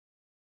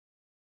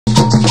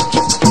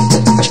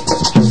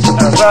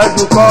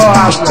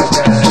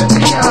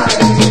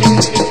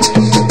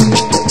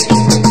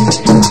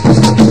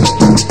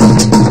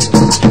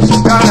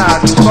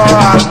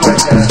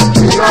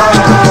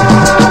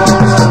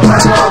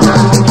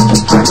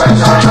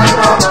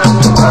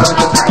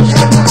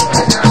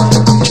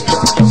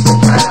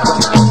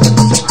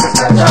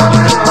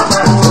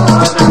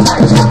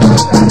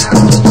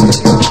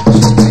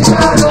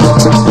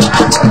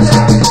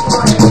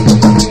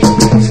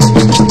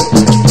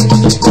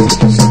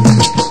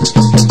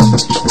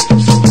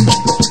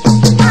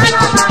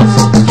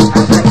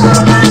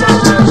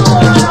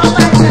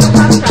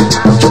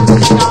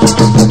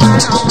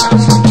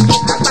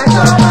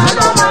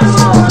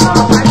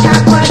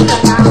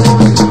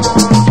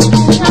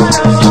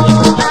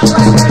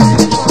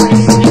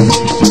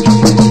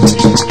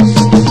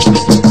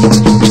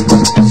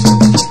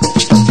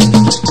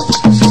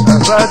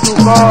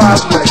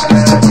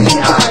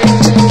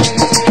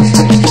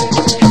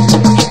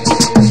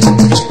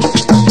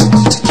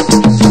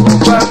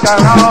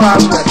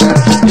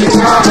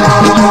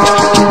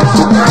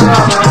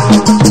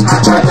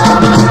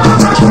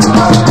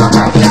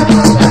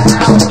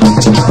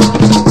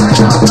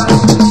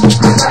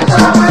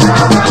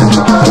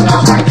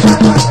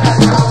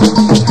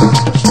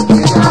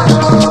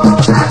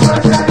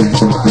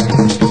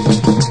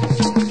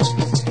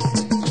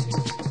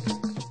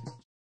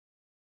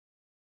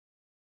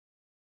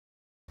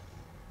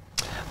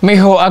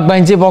Miho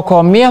agbanji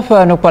boko mia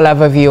fa no pala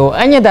vavio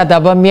anya dada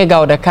ba mia ga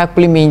oda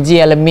kakpli minji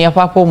ele mia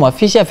fa po ma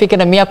fisha fike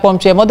na mia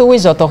pomche modu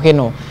wizo to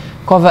heno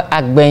cover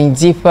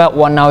agbanji fa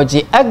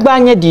wanaoji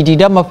agbanya didi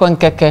da ma fan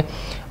keke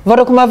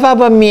vodo kuma va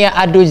ba mia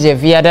adoje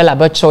via da la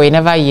ba choi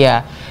never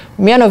ya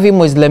mia no vi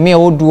muslimi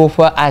oduo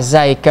fa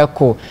azai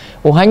kako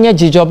o hanya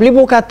jijob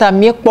libu kata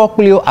mia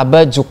kpoklio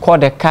abaju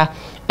kodeka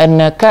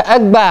en ka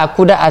agba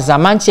kuda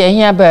azamanche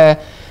hia ba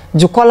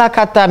jukola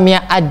kata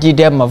mia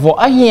adide ma vo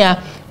ahia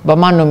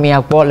bamano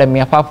mia pole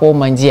mia papo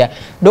manjia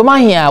doma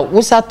hia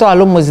usato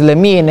alo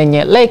muslimi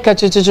nenye laika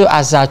chuchuchu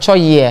azacho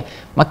ye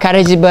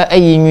makarejiba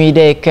ayinwi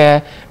de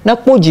ke na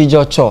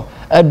pojijocho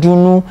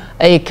adunu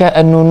ayika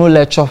anunu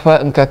le chofa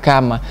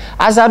nkakama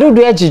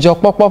azadudu ejijo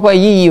popopo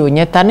yiyi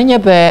onyeta nenye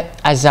be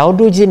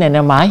azauduji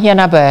nene ma hia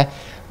na be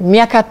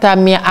mia kata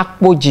mia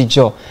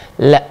akpojijo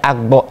le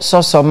agbo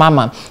soso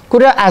mama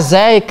kuda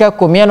azaika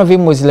komia no vi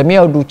muslimi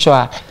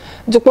oducho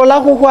jukola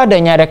huhwa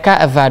de nyareka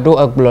avado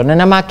aglo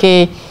nena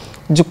make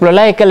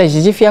juklola ikala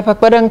jijifia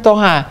pakpadang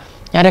toha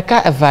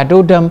nyareka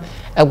evadodam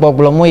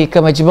egboglomo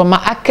ikama jiba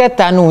ma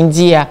aketa no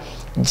njia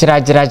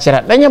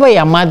jira danya ba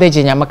ya made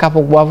je nya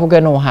makapo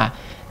gwavuga no ha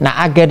na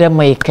agada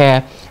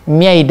maika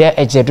miaida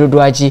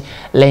ejedodoaji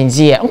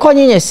lenjia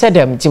nkonyenye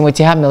sedem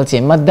Timothy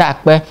Hamilton madda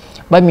akpe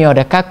ba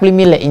mioda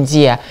kakplimi le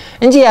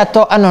njia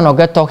to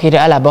anonoga to hire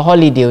ala ba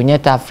holiday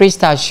onyeta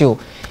freestyle show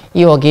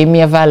yo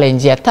game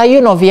valenjia ta you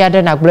know via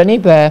da na gloni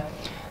be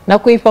na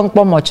kuifang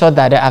pomocho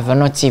da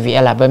AVENOR TV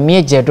ela ba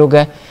mieje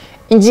doga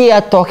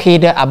njia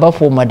tokhide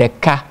abafo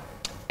madeka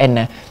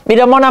ena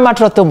bida mona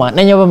matrotuma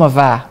na nyoba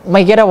mava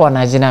magera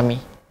wana jinami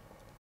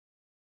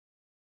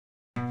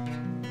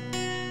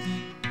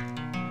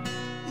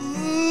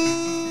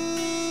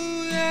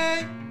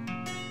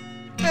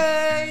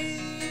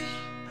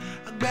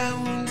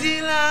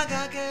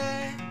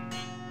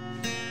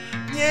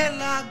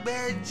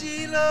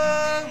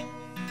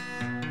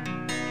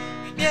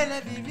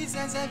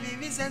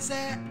Vivi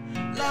sense,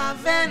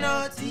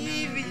 l'AVENOR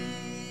TV.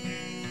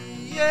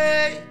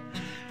 Yeah.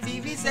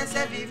 Vivi sense,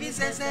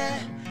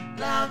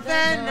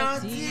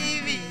 l'AVENOR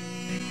TV.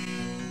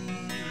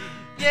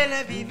 Yeah,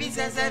 la vivi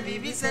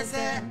sense,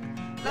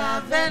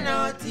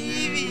 l'AVENOR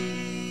TV.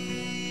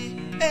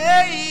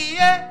 Hey,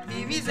 yeah.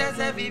 Vivi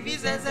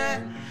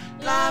sense,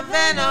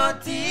 l'AVENOR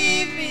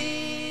TV.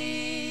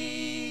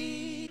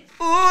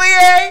 Ooh,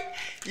 yeah.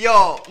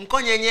 Yo,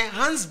 mkonyenye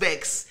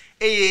Hansbex.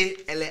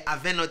 ele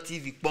AVENOR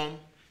TV pom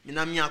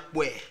minami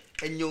akwe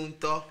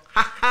enyonto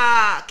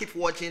haha keep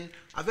watching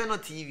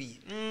AVENOR TV.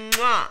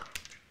 Mwah.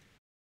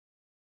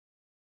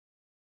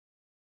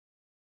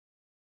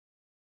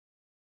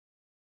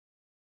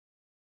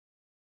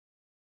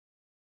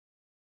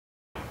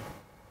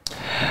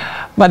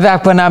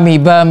 Madakwa na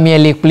miba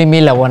miele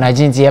kulimila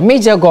wanajinzia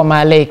mija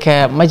goma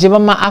leke majiba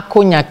ma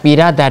akonya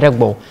kbira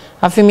daregbo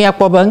afimi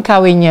akpoba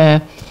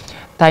nkawenya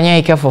tanya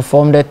ike for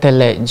form de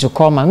tele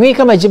jukoma ngwi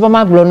kama jiba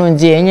maglo no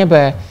nje enye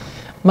be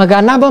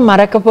magana ba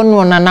maraka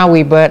ponu na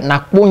webe na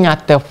kponya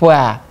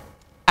tefua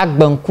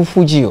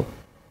agbankufujio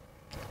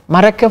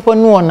maraka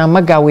ponu na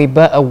magawe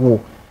ba awo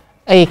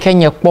e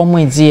kenya kpomo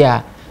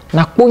ndia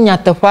na kponya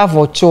tefua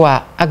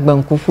vochoa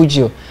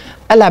agbankufujio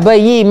ala ba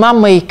yi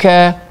mama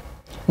ike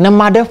na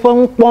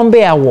madefo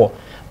kpombe awo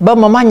ba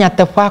mama nya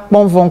tefua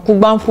kpom vonku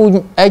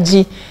gbanfu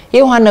aji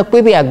yohana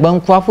kwebe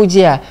agbanku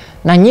afujia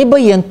na nyiba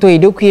yento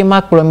edokue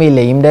maklome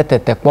le yimde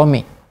tete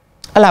kpome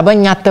ala ba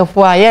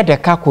nyatefo ya de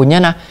ka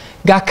konyana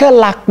gaka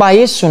lakpa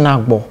yesu na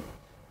gbo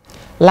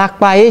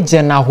lakpa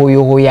eje na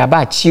hoyohoya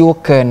ba chi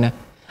okene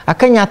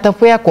aka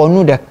nyatefo ya ko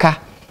nu de ka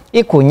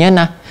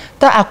ikonyana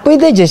ta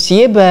akwede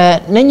jesie be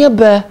nenye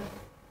be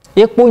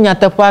ye kpo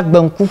nyateƒe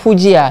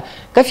agbenkuƒudzia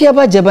kefia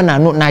be dze be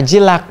na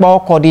dzila kpawo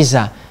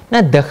kɔɖiza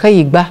ne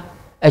dexe gba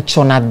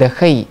etsɔna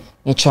dexe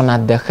ni tsɔna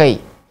dexe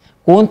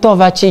wo ŋutɔ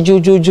va tsi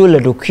dzodzodzo le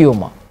ɖokuiwo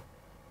me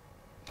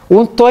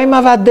wo ŋutɔ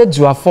ma va de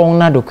du afɔŋu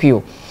na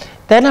ɖokuiwo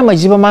te na me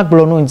dzi be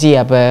magblɔ nu dzi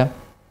abe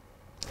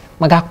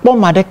megakpɔ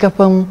ma ɖeke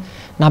ƒe ŋu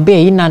na be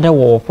yina ɖe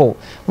wɔwɔƒe o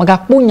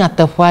megakpɔ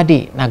nyateƒe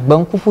aɖe na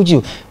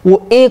gbenkuƒudzi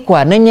wo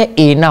koa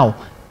nenye na o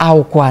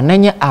awo koa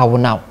nenye awo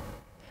na o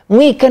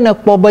ŋui ke ne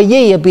kpɔ be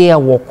ye be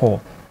awɔ kɔ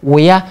wo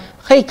ya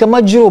xei ke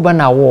medzro be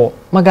na wɔ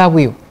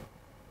megawui o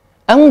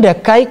eŋu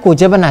ɖeka yi ko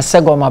dze be na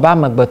segɔme be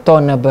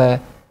amegbetɔ ne be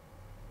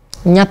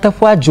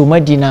nyateƒea dzo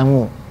meɖina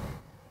ŋu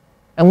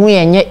eŋu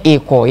ya nye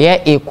kɔ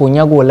ya ko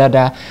nye go le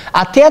ɖa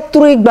atea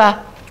troi gba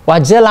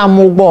wadze le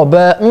amewo gbɔ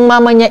be ŋma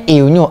menye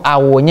wonye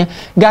awo nye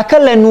gake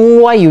le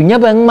nuwoa nye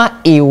be ŋma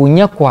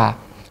wonye kɔa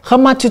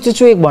xema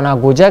tututu gbɔna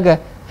godze ge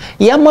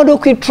ya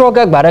meɖokui trɔ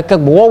ge gba ɖeke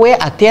gbɔ wɔwɔe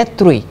atea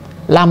troi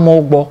le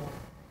amewo gbɔ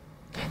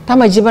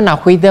tame dzi be na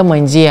xɔe de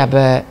me dzi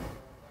abe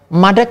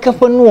maɖeke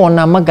ƒe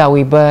nuwɔna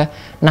megawui be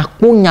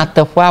nakpɔ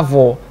nyateƒea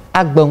vɔ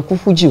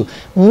agbenkuƒudzi o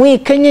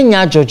ŋui ke nye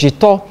nya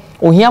dzɔdzɔetɔ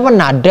ohia be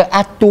na ɖe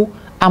ato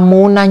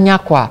amewo na nya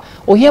kɔa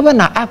ohia be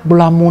na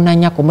agblɔ amewo na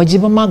nya kɔ medzi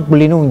be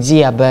magblɔe no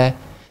dzi abe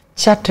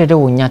tsatre ɖe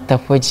wo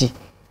nyateƒe dzi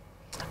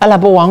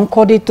elabe wa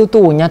ŋkɔ ɖe toto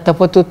wo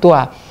nyateƒe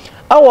totoa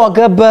ewɔ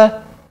ge be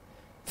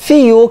fi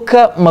yiwo ke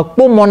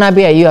mekpɔ mɔ na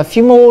be ayi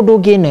afi me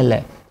woɖo ge ne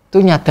le to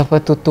nyateƒe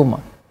toto me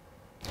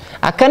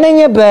ake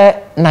nenye be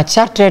na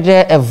tsatre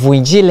ɖe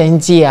evoe dzi le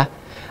ŋdzia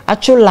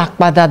atso le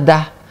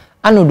akpadada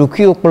anɔ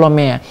ɖokuiwo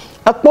kplɔmea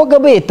ekpɔ ge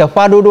be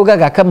teƒea ɖoɖo ge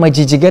gake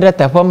medzidzi ge ɖe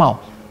teƒe ma o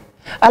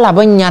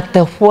elabe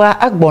nyateƒea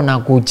egbɔna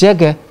godze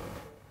ge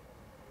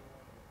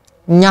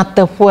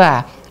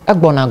nyateƒea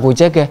egbɔna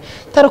godze ge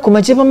ta ɖe ko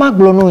medzi be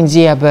magblɔ no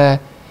ŋdzia be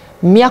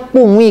míakpɔ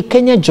ŋui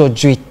ke nye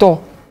dzɔdzɔetɔ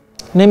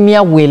ne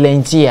míawoe le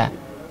ŋdzia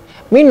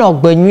minɔ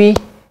gbe nyui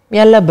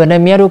míalé be ne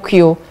mía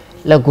ɖokuiwo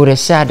le go ɖe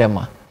sia ɖe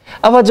me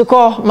ava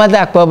dukɔ mede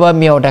akpe be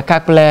miawo ɖeka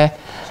kple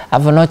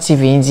AVENOR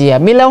TV ŋdzia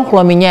mi le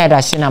ŋxlɔ mi nya ɖe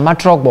asi na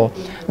matrɔ gbɔ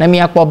ne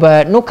miakpɔ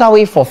be nu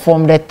kawoe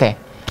fɔfɔm ɖe te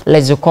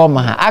le dukɔ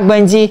me hã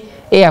agbeŋdzi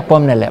eya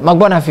kpɔm ne le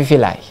megbɔna fifi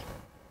lai.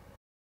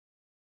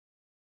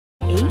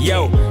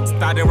 Yo,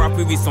 started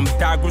rapping with some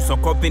tag groups or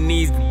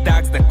companies, the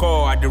tags the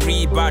call are the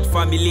real bad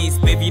families.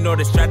 Baby, you know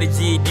the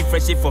strategy,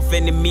 different shit for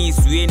enemies.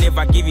 We ain't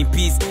never giving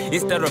peace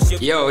instead of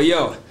shit.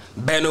 Yo,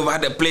 bend over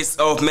the place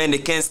off, man, they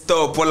can't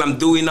stop. All I'm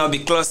doing, I'll be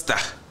cluster.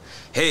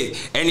 Hey,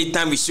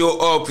 anytime we show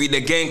up with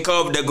the gang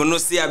cup, they gonna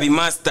see I be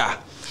master.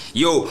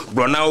 Yo,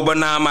 bro, now,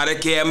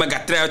 mareke, I'm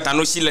a try out, I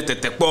know she let the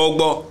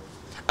tekbo.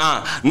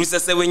 Nu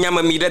se we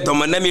nyama mi de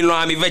domane mi lo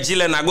ami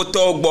vegile na go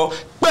togbo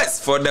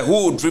best for the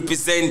hood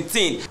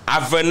representing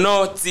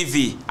AVENOR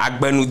TV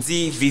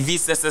agbenudi vivi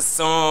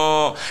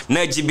seseson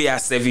na AGBE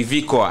ase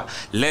vivi kwa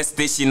let's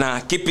station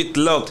keep it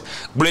locked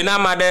blena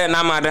made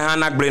na made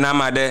hana blena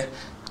made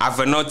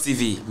AVENOR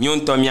TV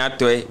nyonto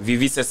miatoe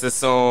vivi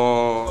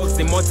seseson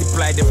say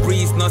multiply the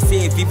breeze not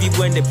say vivi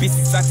when the beast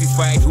is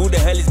satisfied who the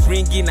hell is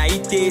bringing I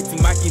eat it to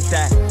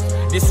McIntyre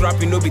this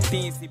rapping no be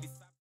things.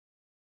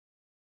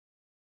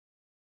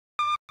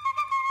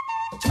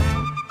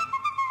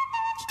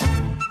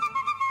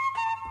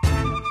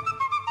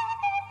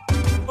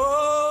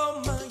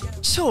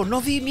 So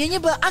novi mienye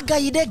ba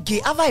agayi de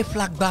ge avai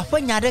flag ba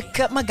fanya de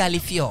ke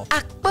magalifio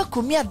akpa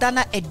kumia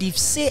dana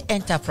edifse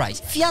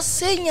enterprise fia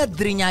senya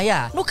drinya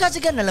ya no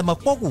kajiga na le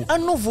mapogu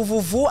anu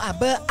vovovo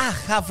abe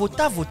aha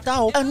vota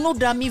o anu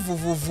dami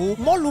vovovo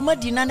moluma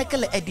dinane ke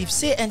le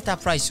edifse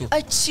enterprise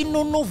a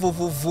chino no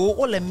vovovo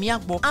o le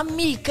miagbo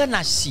ami ke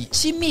na shi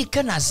chimi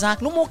ke na za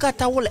no mo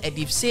kata wo le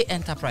edifse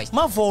enterprise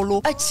ma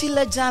volo a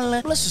chile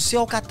janle le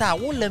susio kata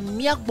wo le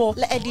miagbo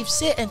le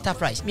edifse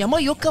enterprise mi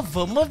ama yo ka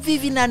vama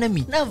vivi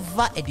nanami na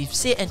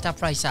edifse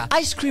enterprise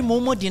ice cream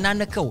momo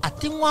dinaneko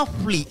atinwa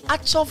fli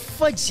acho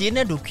faje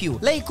ne dokio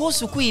like o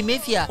suku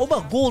imefia oba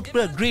gold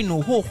green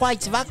ho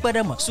white va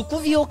kpedem suku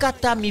vi o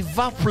kata mi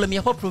va fle mi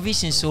ho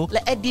provision so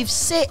le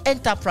edifse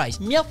enterprise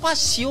mi fa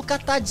si o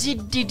kata ji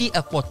didi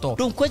epoto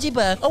don kwaji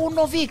ba o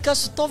no vi ka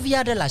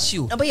stovia de la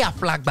siu na ba ya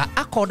flagba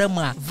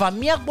akodema va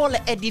mi agbo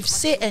le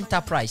edifse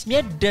enterprise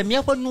mi de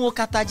mi fa nu o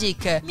kata ji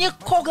ke mi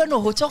koga no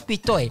hotel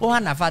pitoy o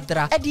na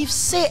vadra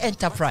edifse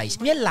enterprise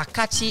mi la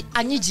kachi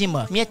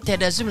anyijima mi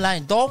the Zoom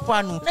line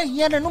dopanu na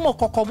hiana no mo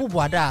kokobu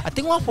bwada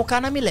atinwa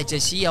foka na mi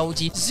lejesi ya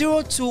uji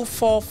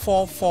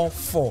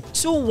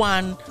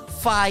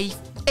 0244442158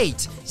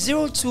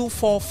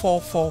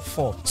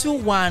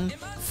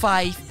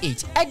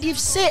 0244442158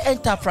 edifse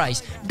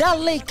enterprise da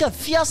lake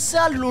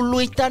fiasa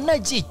luluita na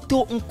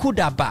jito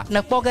nkudaba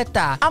na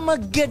pogeta ama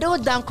gedo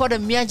danko de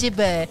miaji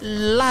be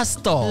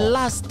last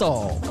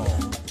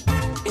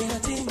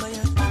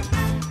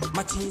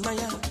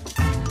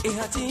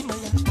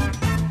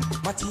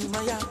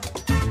Matimaya,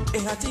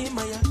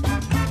 ehatimaya,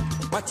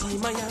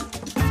 matimaya,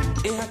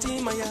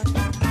 ehatimaya.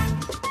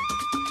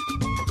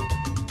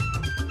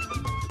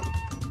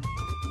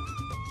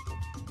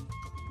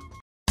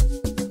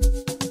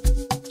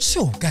 So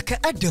yo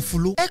gaka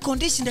adefulu air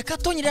condition de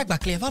katonyi de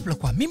gbakle vable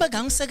kwa mima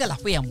gang sega la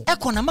hwe amu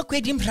ekona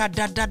makwedim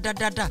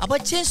da aba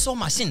chainsaw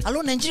machine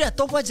alo Nigeria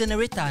top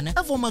generator na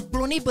avo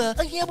magloni ba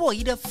ahebo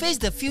ida face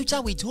the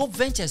future with Hope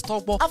Ventures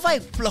tobo ava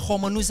ifle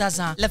homonu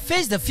zaza le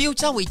face the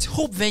future with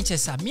Hope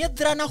Ventures a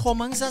miedrana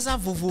homon zaza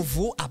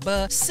vovovo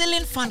aba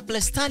ceiling fan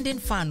plus standing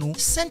fanu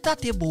center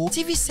table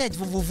TV set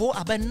vovovo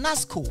aba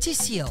Nasco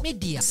TCL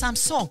Media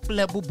Samsung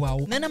ple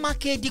bubuao nana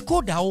make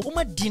decoder o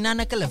uma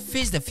dinana kala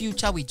face the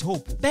future with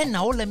Hope ben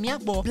na ole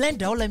miagbo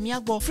blender ole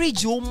miagbo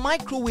fridge o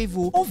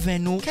microwave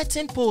oven o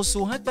curtain post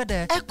o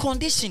hagbada air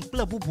condition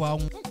ple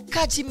bubuao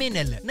kaji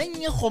menele na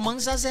nye homon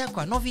zaza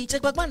kwa novi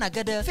tegbagba na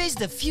gada face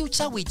the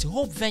future with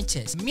Hope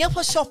Ventures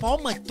miapo shop o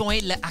ma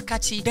ton le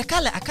akachi de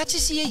kala akachi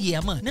si ye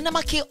ama nana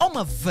make o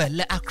ma ve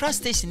le Accra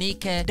station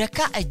ike de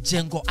ka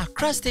ajengo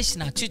Accra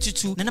station a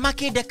tututu nana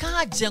make de ka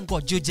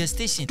ajengo Joje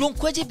station don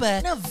kwaji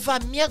ba na va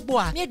miagbo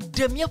a me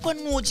de miapo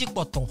nuoji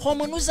kpoto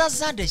homonu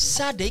zaza de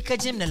sha de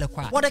ikajem ne le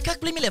kwa wada ka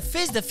klimi le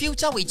face the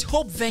future with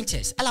Hope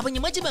Ventures ala banyi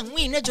majiba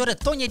ngwi ne jore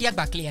tonye dia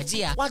gbakle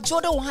ajia wa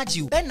jode wo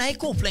hajiu be na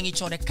iko plengi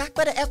chode ka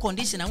kpede air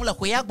conditioner ngula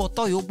ko ya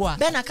gboto yo gbo a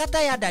be na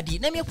kata ya dadi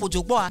na me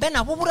pojogbo a be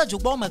na bobura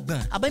jogbo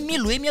magban aba mi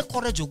lo emi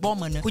kore jogbo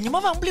mana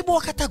kunyima va mbli bo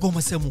kata go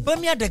masemu ba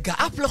mi adaga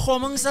apple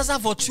homon zaza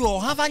votuo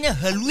ha vanya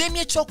halu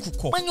emi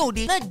chokuko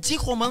manyode na di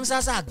homon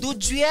zaza do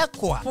due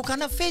kwa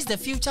pokana face the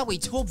future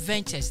with Hope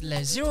Ventures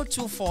le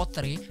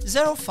 0243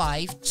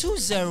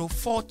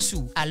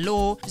 052042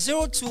 allo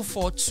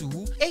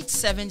 0242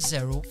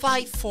 870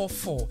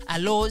 544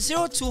 allo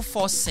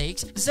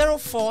 0246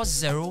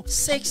 040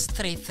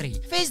 633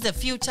 face the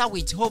future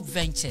with Hope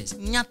Ventures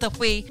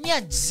nyatapwe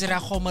nya jira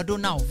homado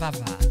na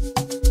ovava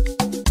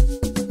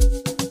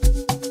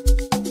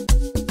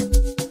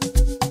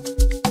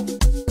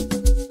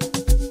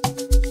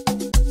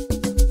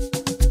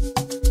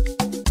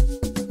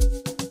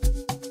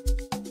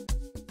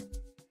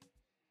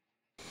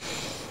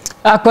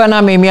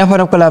Akwana mi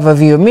afara kula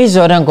vavio mi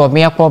zodan go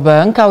mi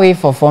akoba nkawe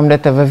for form de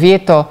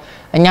tavieto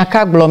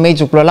nyaka glome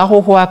juklo la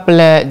ho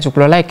aple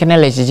juklo la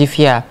kenele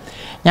jijifia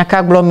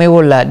nyaka glome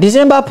wola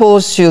December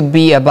post should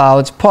be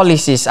about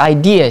policies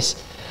and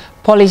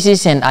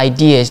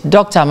ideas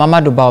Dr.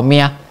 Mamadou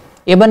Baumia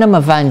ebana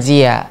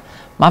mavanzia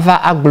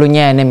mava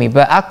aglonya enemi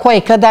ba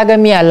akwa kadaga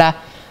mi ala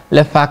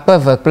le fakpa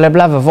ve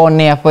plebla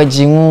vone apa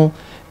jingu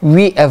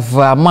wi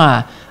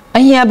evama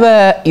ahia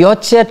ba yo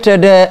chetre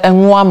de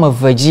enwa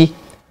mavaji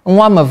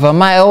nwa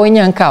mavama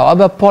onyanka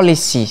oba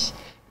policies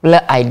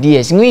ple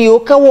ideas nwi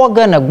yoka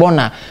woga na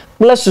gbona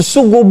ple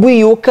susugo bu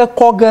yoka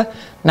koga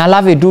na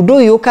lave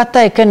dodo yoka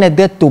ta ekene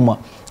detuma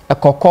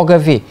ekokoga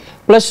ve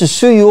ple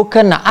susu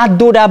yoka na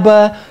adoda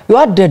ba yo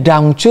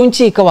adeda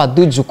nchunchi ka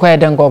wadu jukwa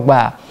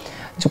edengogba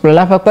jukla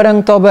la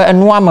pakparang toba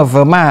nwa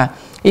mavama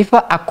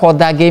ifa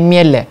akoda ge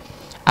miele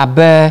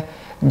abe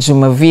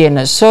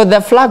Jumaviena. So the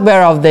flag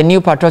bearer of the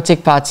New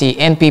Patriotic Party,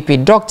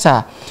 NPP,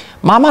 Dr.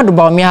 Mamadou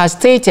Baumia, has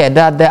stated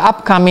that the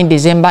upcoming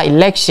December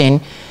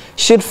election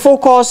should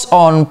focus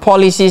on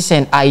policies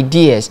and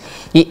ideas.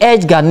 He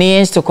urged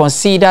Ghanaians to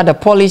consider the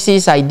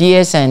policies,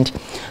 ideas, and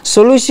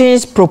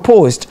solutions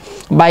proposed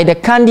by the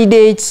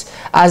candidates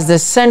as the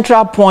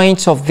central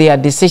points of their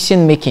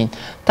decision-making.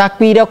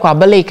 Takwida kwa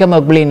bale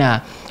kama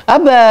blina.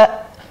 Aba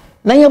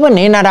nanyaba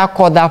nena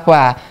koda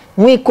kwa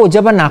mwiko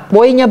jaba na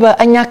koi nyaba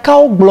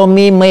anyakao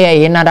glomi maya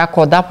yena da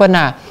koda pa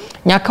na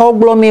nyakao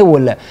glomi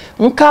wole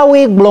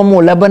nkawe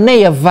glomo la bane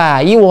ya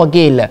va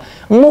yiwogele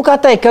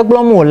mukata ika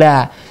glomo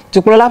la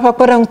tukula pa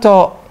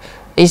parangto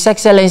His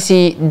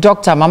Excellency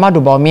Dr.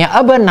 Mamadou Baumia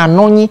aba na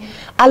nonyi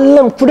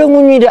alam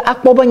fudengunyi de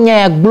akpoba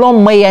nya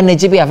glom maya na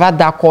jibi ava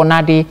da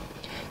konade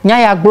nya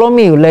ya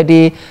glomi wole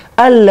de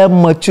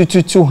alam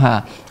matututu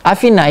ha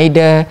afina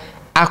ide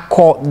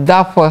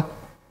akodafa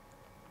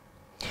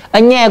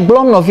anya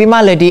glom no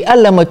vima lady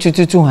alama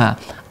tututu ha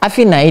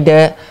afina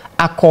ide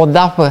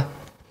akodafa.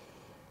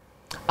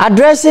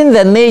 Addressing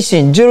the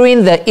nation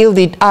during the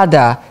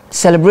ÄGBE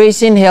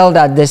celebration held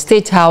at the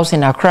State House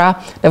in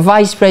Accra, the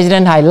Vice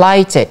President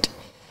highlighted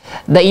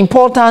the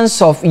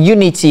importance of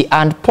unity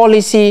and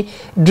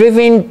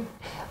policy-driven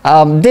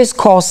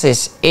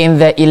discourses in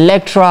the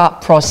electoral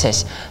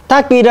process.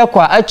 Takbida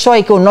kwa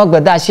achoi ko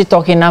nogbada shi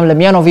talking nam le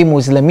mianovi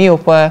muslimi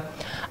opa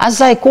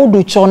asai ko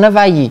du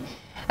chonava yi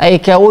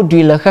eke wo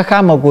duile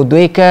kaka magodo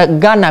eke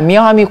Ghana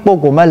miami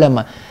kpogo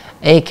malema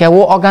eke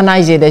wo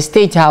organize the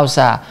State House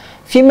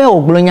fime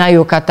oglonya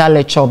yo kata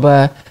le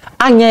choba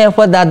anya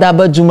ye dada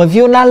ba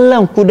Jumavio na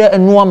lankude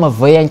enua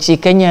mavoya nchi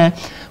Kenya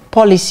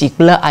policy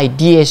kle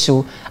ideas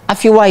so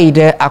afiwa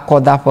ide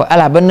akoda po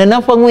ala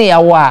benena fangwe ya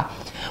wa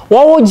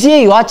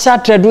jie yo acha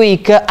tredu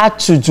ike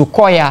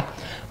atujukoya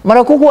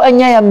marakuku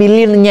anya ya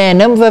milin nya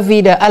nemva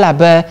vida ala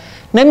ba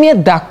na mi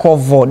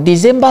dakovo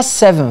December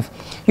 7th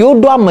yo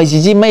do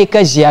amajiji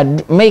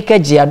make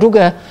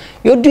jiaduga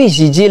yo do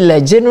ijiji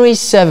le January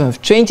 7th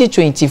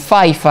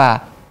 2025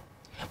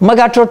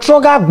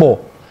 magatrotroga gbo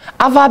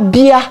ava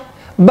bia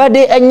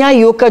bade anya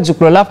yo ka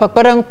juklola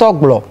pakparang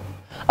toglo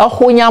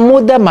ahonya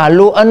moda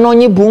malo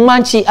anonyi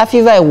bumanchi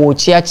afiva wo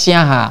chia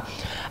ha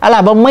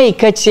ala ba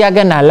make chia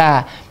ga na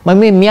la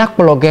mame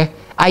miakploge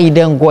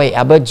aiden goy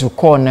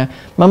abedukone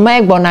mama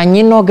egbona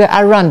nyinoge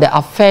around the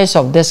affairs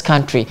of this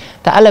country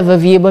ta aleva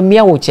vie ba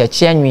miawo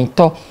cheche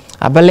anwinto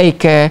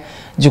abeleke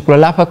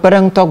juklola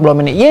pekpereng tok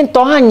blom ni yen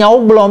to hanya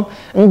oblom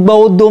ngba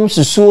odom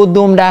susu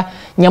odom da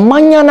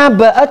nyamanya na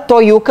be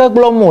eto yo ke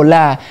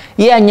glomola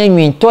ye anya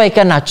nwinto e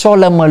ka na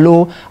chole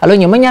malo alo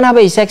nyamanya na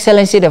be His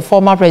Excellency the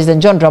former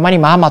President John Dramani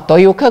Mahama to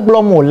yo ke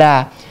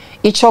glomola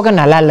ichoga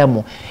na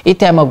lalemo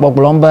itema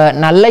gboglomba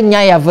na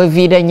lenya ya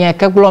vevide nya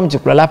ke glom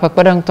juklola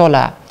pekpereng to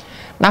la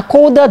na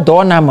koda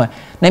donama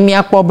na mi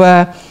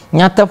akpoba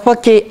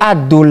nyatafake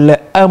adul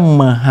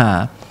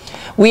amha.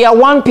 We are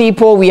one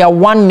people, we are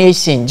one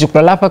nation.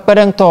 Juklola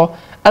pekpereng to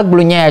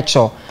aglunya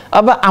echo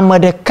aba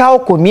amade kaw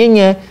ko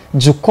mienye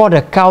juko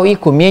de kaw I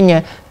ko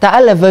mienye ta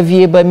aleva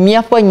vie ba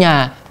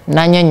miafanya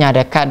nanya nya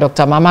de ka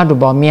Dr. Mamadu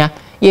Bawumia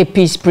ye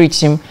peace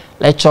preaching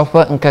le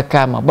chofa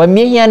nkakama ba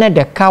mienya ne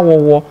de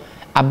kawowo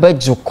aba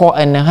juko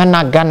ene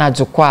hana Ghana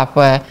juko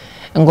apa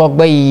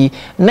ngogba yi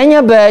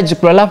nanya ba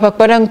juklola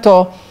pekpereng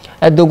to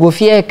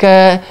dogofie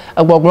ke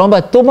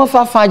agboglomba tomo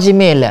fafaji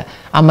mele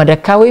amade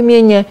kawe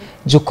mienye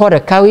jukore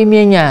kawe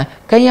mienya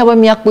kanya ba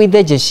miakwi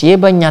de jesie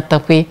ba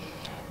nyatape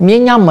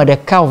mienya amade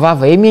kaw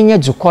vava mienya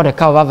jukore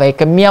kaw vava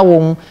ke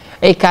miawom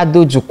e ka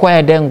do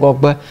jukore de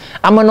ngogba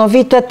amano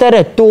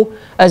vitetere to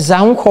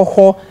azan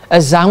khoho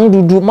azan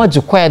dudu ma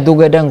jukore do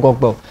de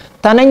ngogba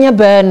tananya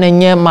be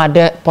nenye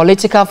made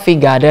political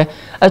figure de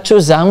acho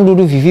zan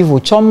dudu vivivo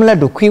chomle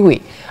do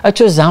kwiwe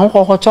acho zan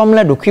khoho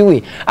chomle do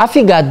kwiwe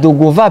afiga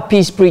dogova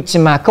peace preach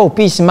ma ka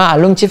peace ma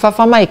alongchi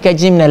fafama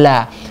ikajim ne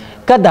la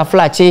kada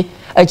flache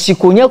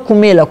achikonya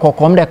kumela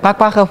kokomde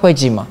pakpa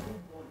khafajima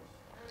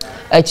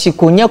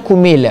achikonya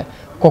kumela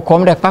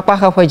kokomde pakpa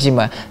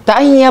khafajima ta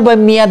ahia ba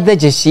mia de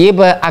jesie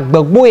ba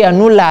agbagbo ya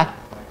nula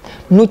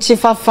nuchi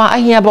fafa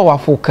ahia ba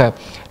wafuka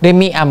de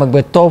mi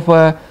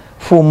amagbetofa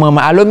fu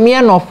mama alo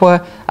mia nofa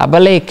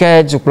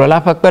abaleke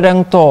juklola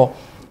pakpereng to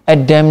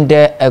edem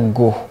de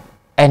ego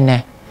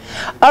ene.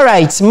 All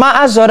right,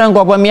 ma azoran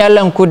gogba mi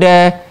alanku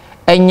de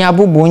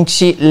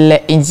enyabubunchi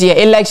le India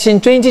election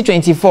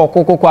 2024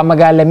 koko kwa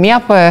magale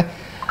miapa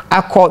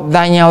akọ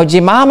danya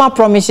oji Mahama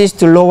promises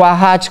to lower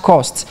Hajj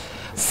costs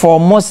for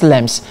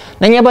Muslims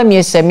nanyaba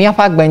miese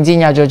miapa gbendi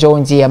nya jojo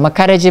India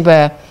makareji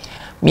ba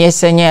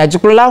miese nya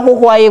juklola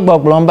hoho ayi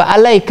gboglomba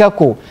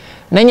alaikako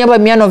nanyaba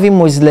mianovi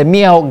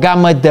muslimia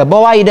gamade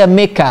bawa ida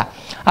Mecca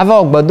ava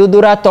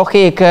ogbadodora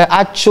toke ke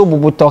acho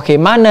bubu toke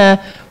mana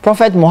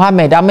Prophet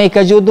Muhammad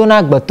ameka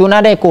jodona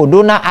gbetona de ko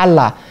dona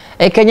Allah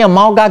ekenya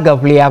mauga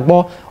gavli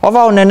agbo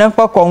ova onene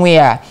fa konwe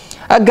ya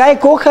agai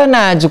ko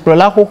kana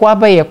juklola hoho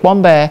abaye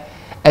pombe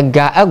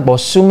aga agbo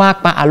suma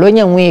pa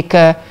alonya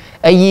nweka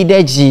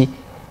ayidaji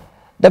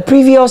the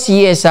previous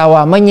years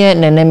awa manye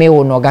neneme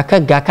wono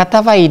gaka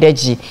katava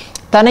yidaji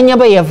tananya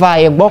ba yeva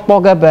ye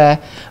gbokpoga ba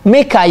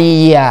Mecca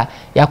yiya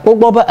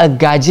yakpogbo ba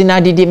agaji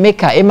na didi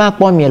Mecca ema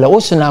kpomiele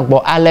osuna gbo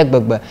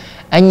alegbegbe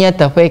anya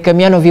tafe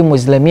kemianovi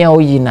muslimia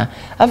oyina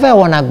ava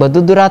wona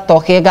gbadodora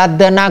toke ga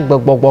dana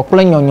gbegbogbo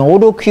kple nyonyo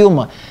wodo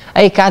kiuma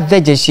ai ka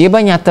deje shi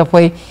banya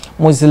tafe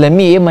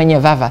muslimi emanye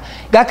vava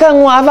gaka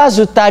nwa ava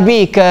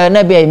zutabi ke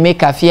na be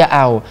Mecca fia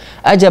awo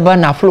ajaba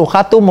na flo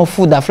khato mo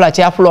fu da fla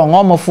cha flo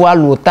ngo mo fu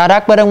alu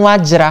tara kpere nwa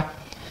jira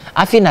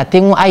afina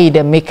tengu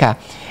aide Mecca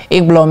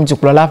iglom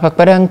juklola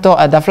pakpereng to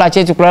ada fla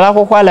che juklola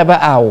ko kwale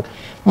ba awo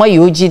ma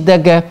yoji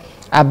daga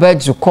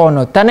abeju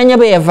kono tananya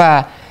be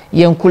eva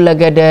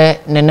yenkulagade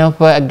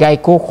nenapa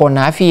gaiko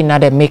khona afi na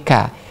de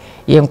Mecca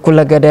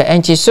yenkulagade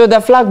enchi. So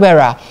the flag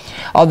bearer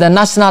of the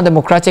National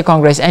Democratic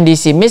Congress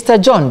NDC,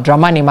 Mr. John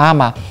Dramani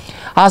Mahama,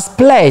 has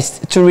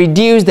pledged to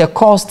reduce the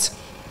cost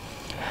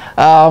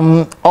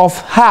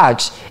of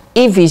Hajj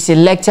if he is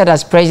elected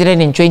as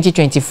president in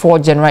 2024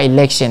 general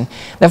election.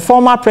 The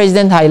former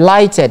president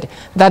highlighted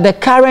that the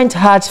current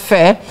Hajj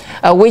fare,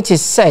 which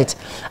is set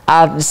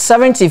at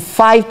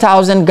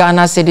 75,000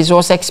 Ghana cedis,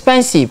 was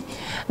expensive,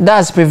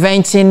 thus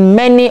preventing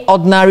many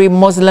ordinary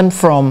Muslims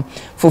from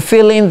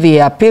fulfilling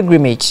their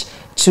pilgrimage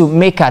to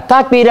Mecca.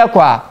 Takbira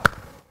kwa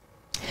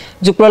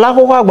juklola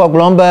kwa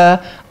gboglomba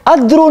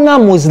adruna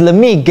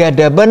muslimi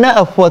gede bana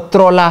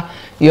afotrola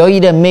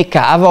yoide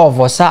Mecca ava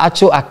ovosa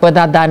acho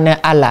akpeda dane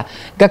ala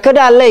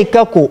gakada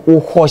leika ko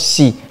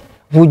uhoshi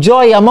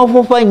vujo ya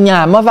mafufa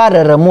nya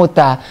mavarere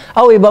mota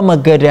awiba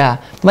magada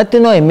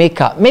matino e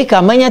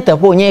Mecca manya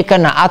tapo nyeka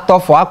na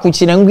atofo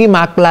akuchi na ngwi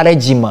maklare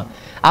jima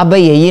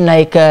abaye yina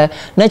ika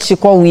na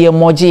chiko wiye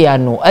moji ya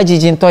no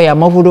ajijinto ya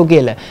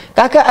mavudogele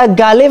kaka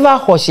agaleva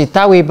hoshi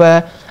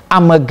tawiba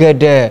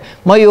amagade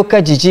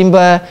mayoka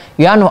jijimba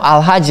yano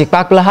alhaji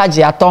pakla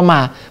haji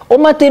atoma o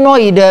matino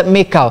ide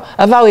Mecca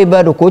avawe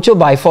bado kocho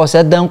by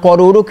force dan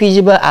kororo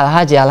kijiba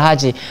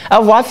alhaji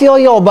avo afio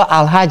yoba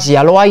alhaji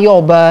alwa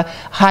yoba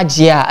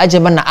hajia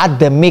ajeba na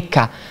ade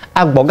Mecca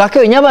agboga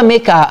ke nyaba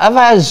Mecca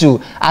avazu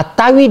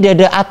atawi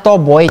dede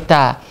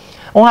atoboita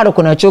on hado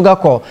kuna choga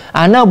ko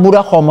ana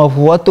bura khoma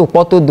huwato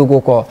poto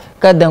dugoko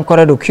kadan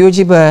korado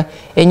kyojiba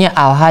enya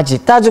alhaji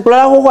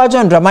tajukula ho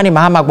John Dramani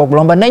Mahama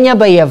gboglomba nanya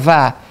ba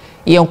yeva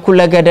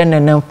yenkulagada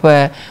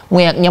nenampa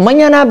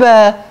nyamanya na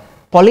ba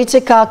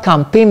political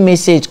campaign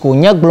message ko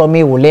nya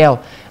glome woleo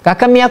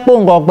kaka mi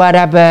akpo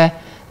ngogbara be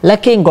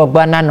leke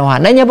ngogba na no ha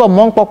na nya bo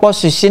mon kpokpo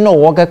sushi no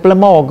woga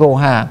plema wogo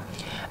ha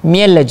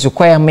mi le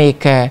jukwa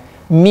make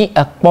mi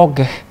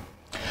akpog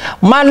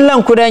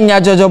Madlan kuda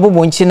nya jojo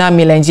bubu nchina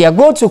milenjia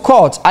go to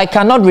court. I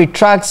cannot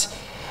retract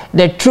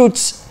the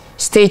truth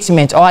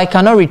statement, or I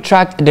cannot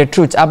retract the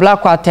truth.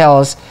 Ablakwa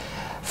tells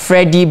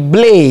Freddie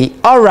Blay.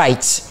 All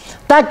right.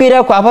 Tak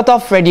pira kwa apoto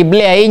Freddie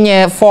Blay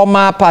inye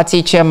former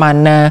party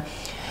chairman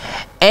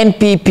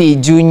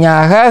NPP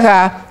Junior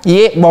Haha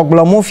ye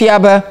boglomu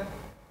fiaba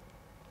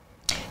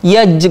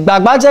ye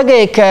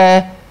gbagbajage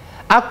ke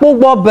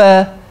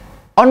akpogbo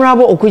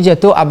Honorable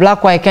Okujeto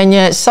Ablakwa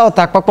Kenya South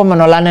Akpakpo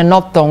Manolane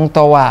Noptong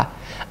Towa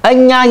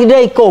anya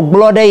ide ko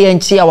glode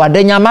yenchi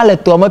awadenya male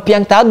to me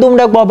pianta dum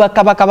de gbo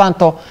kaba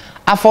kabanto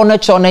afone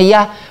chone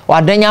ya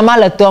wadenya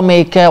male to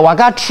me ke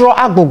waga tro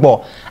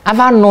agbogbo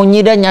ava no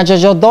nyi de nya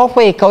jojo do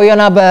fe ka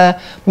oyona ba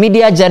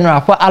media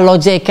general for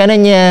aloje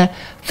kenenye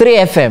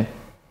 3FM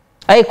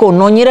ai ko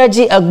no nyi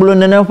reji agblo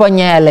nene fo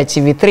nya ele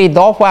TV3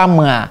 do fo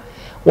ama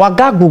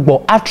waga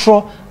gbogbo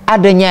atro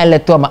adenya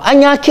eletoma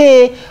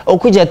anyake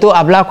Okujeto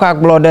Ablakwa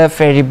glode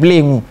Freddie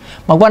Blay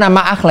magwana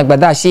ma akhlak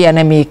badashi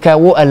enemy ka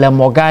wo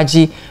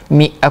elemogaji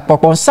mi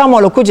akpokon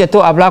Samuel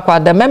Okujeto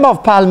Ablakwa, the member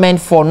of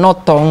parliament for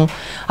Northong,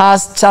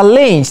 has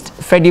challenged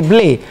Freddie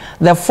Blay,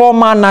 the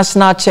former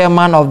national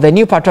chairman of the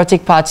New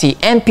Patriotic Party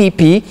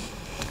NPP,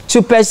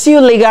 to pursue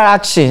legal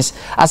actions,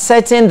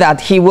 asserting that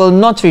he will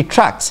not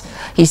retract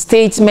his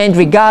statement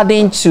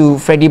regarding to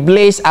Freddie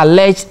Blay's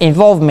alleged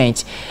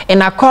involvement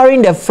in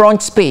acquiring the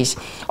front space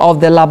of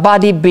the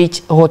Labadi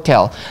Beach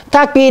Hotel.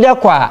 Takbida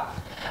kwa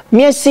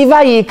mie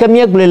siva yi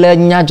kemie glele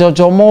nya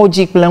jojo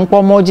moji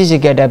klempo moji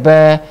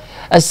jigedebe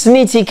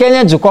sniti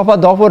kenya jukopa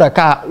dopo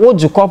raka wo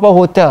jukopa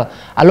hotel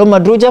alo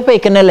madruja pe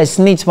kenele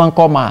snit man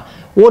koma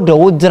wo do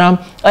wo dram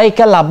ai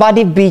ka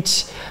Labadi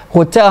Beach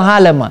Hotel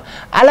halema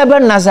alaba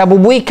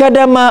nasabubu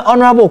ikadama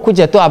Honorable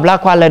Okujeto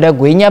Ablakwa lede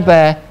gwinya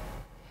be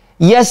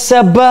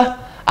yeseba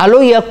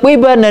alo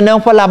yakwiba nene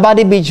fo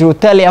Labadi Beach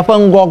Hotel ya fo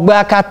ngogba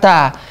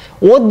akata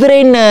wo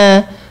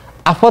drene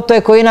afoto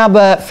ekoina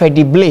ba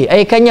Freddie Blay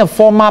ay kanya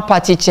former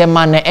party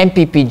chairman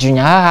NPP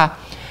Junior Haha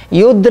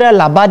yodra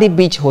Labadi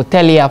Beach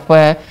Hotel ya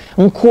fa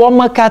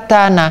nkuoma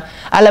katana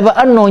alaba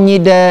anonyi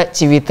de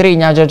TV3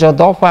 nya jojo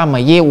do fa ma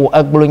ye wo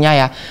agblunya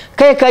ya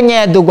kay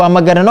kanya dogwa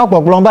magana no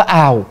gboglomba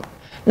aw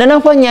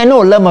nana fa nya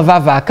no lama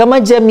vava kama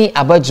jami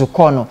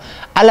abajukono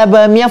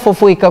alaba mia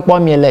fofo ikakpo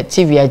miele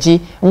TV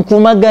aji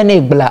nkuma gana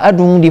egbla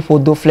adun di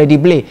fodo Freddie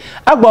Blay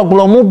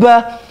agboglomu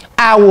ba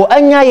awo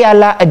anya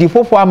yala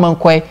adifofo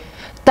amankwe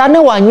tane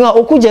wanyo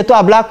Okujeto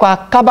Ablakwa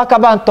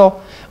kaba nto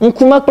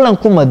nkuma kula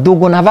nkuma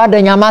dogo na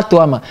vada nyama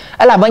to ama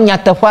ala banya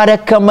tafare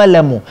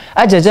kamalemu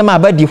ajeje ma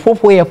ba di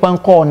fofo ye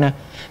fanko na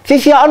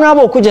fifia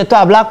Honorable Okujeto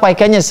Ablakwa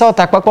Kenya South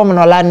Akpakpo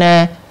Manola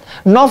na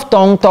North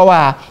Tong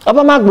Towa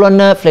aba maglo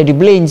na Freddie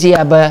Blay nji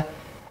aba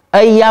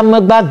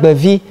ayam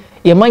gbagbavi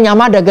ye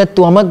manyama daga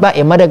to magba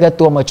e madaga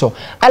to macho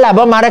ala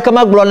ba mara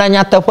kama glo na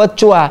nya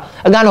tafachua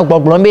aga no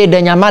gboglo me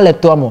de nyama le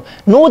to mo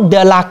no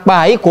de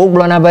lakpa i ko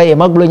glo na ba ye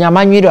maglo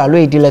nyama nwido alo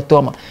e di le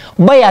to mo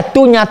ba ya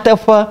to nya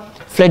tafa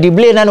Freddie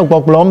Blay na no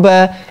gboglo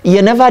mba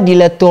ye never di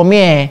le to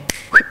me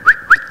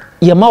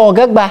ye ma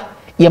ogagba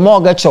ye ma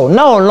ogacho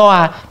na onlo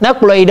a na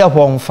klo ide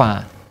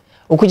honfa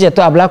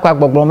Okujeto Ablakwa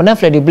gboglo na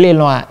Freddie Blay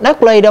lo a na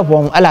klo ide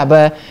hon ala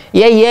ba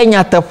ye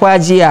nya tafa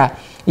ji a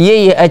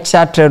ye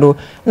chatrero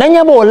na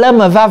nyabo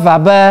lema vava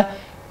ba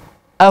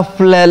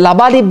afle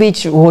Labadi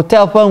Beach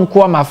Hotel pa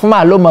nko mafuma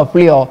alo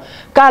maflio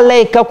ka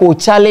le ka ko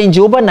challenge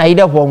oba na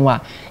ida hwonwa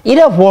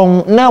ida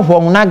hwon na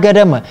hwon na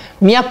gadama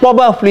mia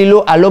kpoba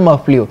flilo alo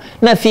maflio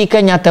na fi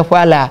ka nyata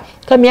kwala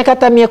ka mia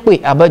kata mia kwe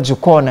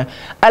abajukona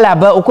ala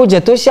ba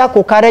Okujeto sha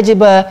ko kareji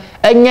ba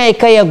anya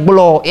ka ye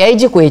glo ya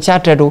iji ko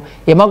chatrero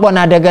ye magbo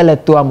na daga le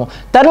tuamo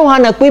tanu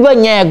hana kwe ba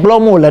nya glo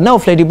mo la na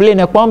Freddie Blay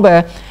na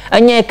kwamba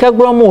anya ka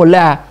glo mo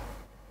la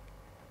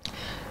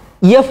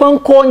yefan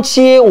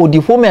konchi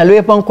odifo me alo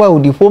yefan kwa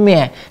odifo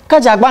me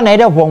kaja gba na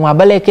ide hwon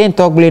abale ke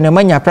ntogbele na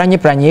manya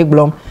pranye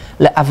eglom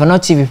le AVENOR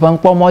TV fan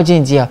kpo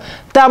mojindia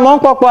ta mon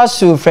kpokpo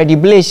su Freddie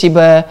Blay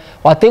shiba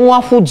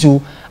watenwa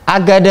fuju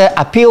agade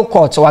appeal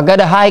court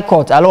wagade high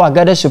court alo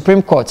wagade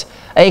supreme court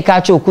ai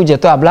ka cho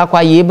Okujeto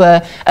Ablakwa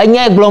yeba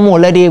anya eglom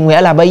ole de enwe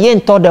ala ba ye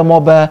nto de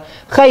moba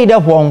khaide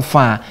hwon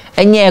fa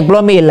anya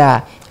eglom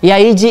ila ya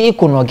iji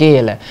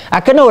ikunogele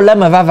akana ole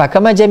mavava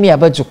kama jemi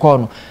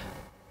abajukono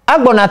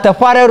agbona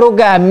tafare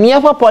roga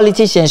miafa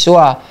politicians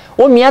wa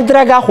o mia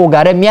draga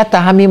hogare mia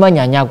tahami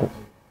manyanyago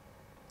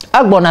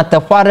agbona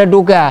tafare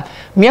doga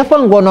miafa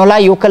ngonola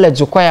yokale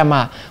jukoya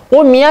ma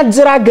o mia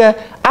draga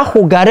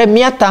ahogare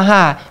mia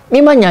taha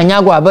mi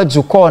manyanyago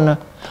abajukona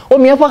o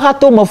miafa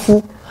hato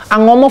mafu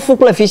angomo fu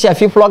kle fisha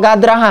fi floga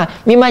draha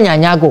mi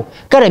manyanyago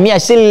kare mia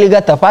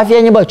sililiga tafafi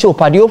anya ba cho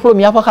padio flo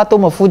miafa hato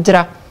mafu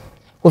dra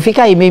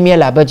ufika imemia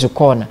la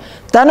abajukona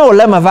tana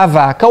olema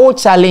vava ka o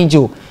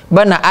challenge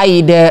bana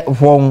aide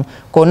wong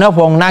kona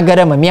wong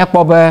nagara ma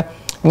miakpoba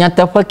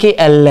nyata pake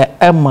el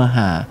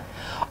emaha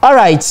All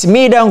right,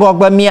 me dan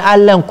gogba mi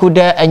allen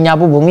kuda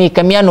enyabubu mi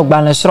kamia no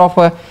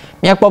gbansrofa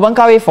mi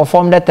akpobankawe for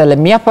form that tele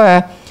mi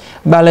apa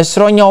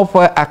gbansronya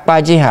opa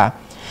akpaji ha.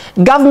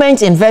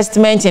 Government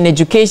investment in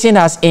education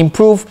has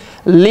improved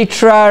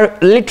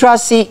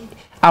literacy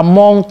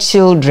among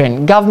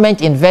children.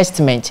 Government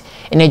investment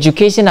in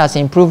education has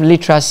improved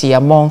literacy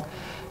among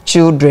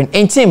children.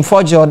 In Tim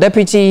Fojo,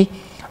 Deputy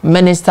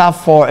Minister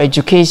for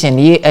Education,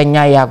 Ye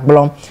Enyayak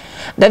Blom.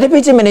 The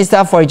Deputy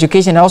Minister for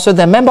Education, also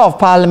the Member of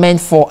Parliament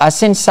for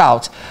Asin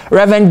South,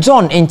 Reverend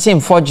John Tim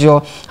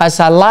Fojo, has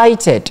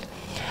highlighted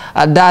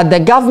that the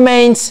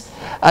government's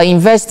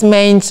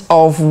investment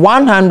of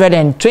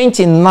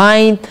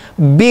 129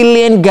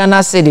 billion Ghana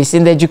cedis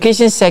in the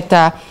education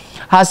sector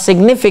has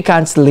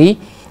significantly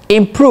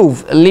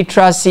improved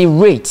literacy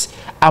rates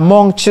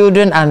among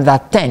children under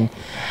 10.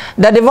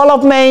 The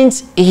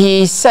development,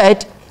 he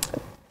said,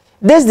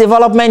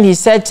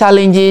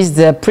 challenges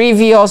the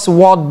previous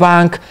World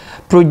Bank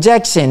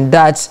projection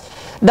that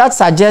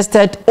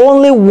suggested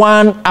only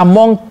 1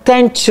 among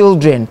 10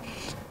 children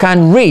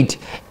can read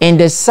in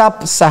the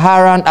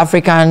sub-Saharan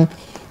African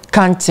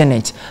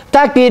continent.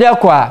 Takbida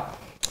kwa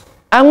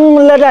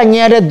amulada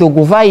nyade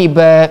doguva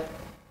ibe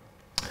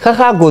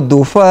kaka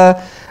godofa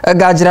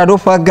gajrado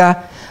faga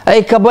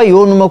ay kaba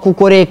yonu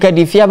makukore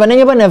kadifia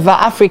bananya baneva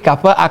Africa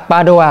pa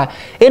akpadoa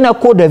ina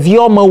ko de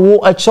vioma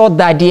wo acho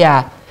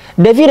dadia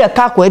David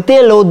kako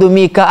etelo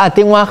domika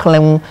atenwa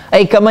khlem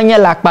ay kamanya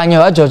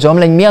lakpanyo ajojom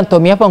len mianto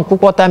miapon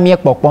kukota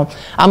miekpokpom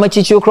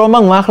amachichi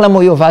okroma nwa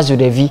khlem yo vazu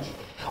devi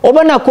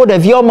obana ko de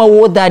vioma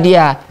wo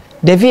dadia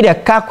David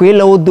kako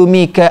elo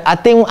domika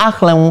aten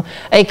akhlem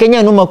ay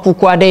kenya numa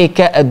kukwade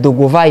ke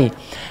dogovai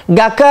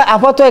gaka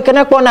apoto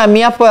ekena kona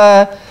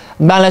miapa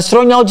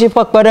balesronya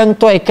ojipa kparang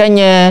to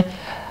ekenya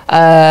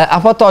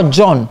apoto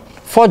John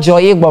Fojo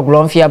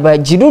Igboglon fiaba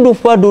jidudu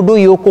fa dudu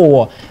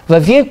yoko va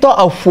vieto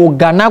afu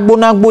Ghana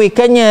gbonagbo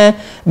ekenya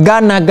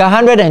Ghana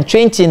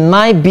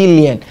 129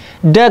 billion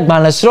deg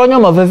balesronya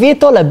ma va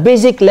vieto la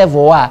basic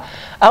level wa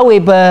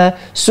aweba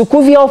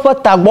sukuvia fa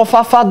tagbo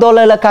fa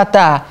dollar la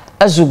kata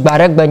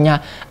azugbare gbanya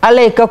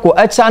ale kako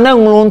achana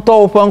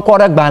nglonto open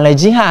korek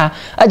banleji ha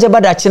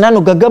ajabada china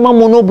no gagama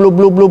mono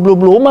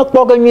blo ma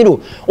kpoga nyiro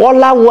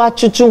ola wa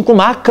chuchunku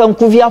ma kan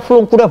ku via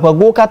flon ku repa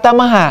go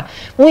katama ha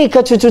wi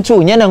ka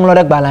chuchuchu nya na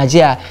nglorek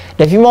banleji a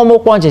de fi mo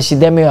kwanje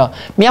sideme yo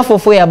mi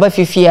afofo ya ba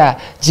fifia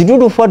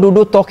jidudu fo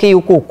dudu toke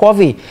ko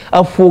kovi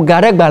afu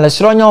garek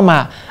banlesronyo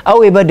ma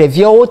awe ba de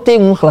via o te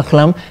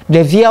ngkhlam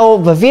de via o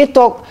va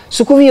vieto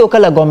sukuvi o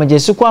kala gomeje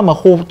sukwa ma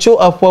ho cho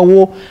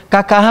afwo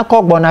kaka ha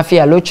ko gbona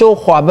fia lo cho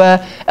khwabe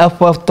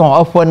afton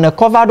afon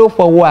kovado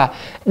fwa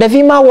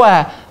devi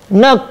mawa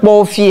na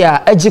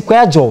kpofia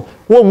ajikwa ajo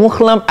wo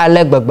mukhlam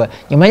alegbegbe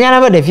nyamanya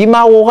na devi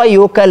mawo ha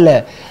yo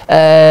kala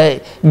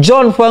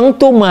John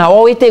fangto ma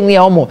o itenwi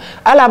omo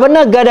ala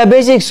bana gada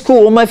basic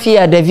school o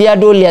mafia devi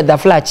adolia da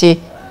flache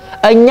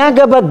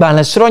anyaga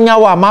bagban sronya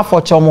wa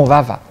mafocho mo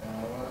vava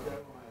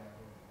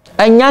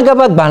anyaga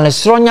bagban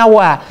sronya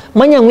wa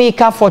manyanwi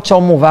ka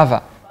focho mo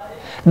vava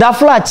da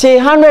flache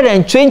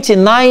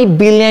 129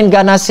 billion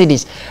Ghana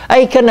cedis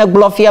ay kana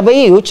glofia ba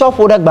yi ucho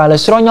foda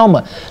balesronyo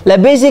ma le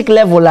basic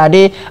level la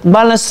de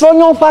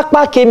balesronyo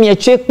fakpa ke mi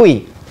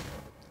etwekwe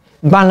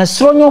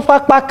balesronyo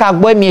fakpa ka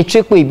gbo mi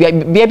etwekwe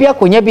bia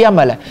konya bia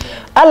mala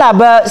ala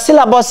ba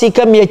syllabus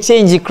ka mi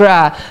change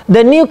kra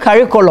the new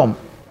curriculum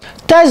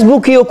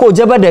textbook yoko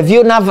jaba de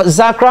view na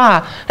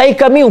zakra ay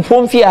kami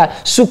upomfia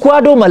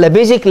sukwado ma le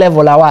basic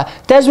level la wa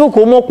textbook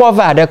mo kwa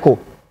va deko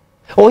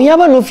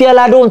Oyaba no fia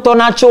la do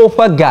ntona cho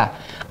faga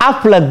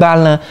aflag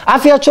balna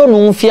afia cho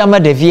no fia ma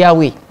de via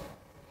we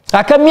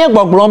akamia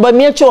gboglomba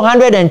mi cho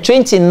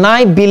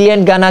 129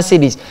 billion Ghana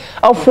cedis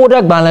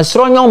afoda balna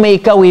sronyo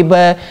meika we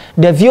ba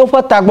de vio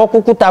fa tagbo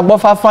kuku tagbo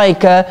fa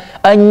faika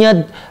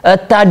anya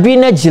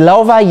tadwina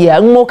jilova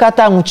ya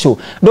ngokata ncho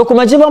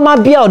dokumajiba ma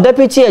bia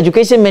deputy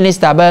education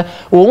minister ba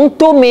o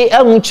nto me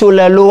ancho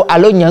lalo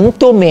alo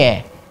nyanto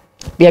me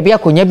bia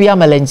konya bia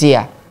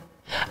malenjia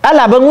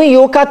ala bangwi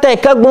yo kata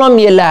ka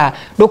glomela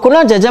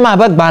dokona jajama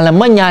bagban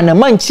manya na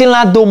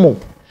manchila domo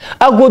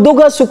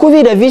agodoga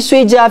sukuvi de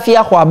visuija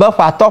afia khwaba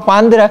fa to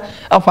pandra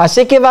afa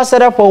seke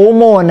vasara fo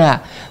womona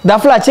da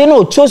flache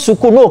no cho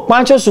suku no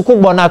kwancho suku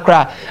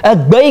bonakra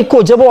agbe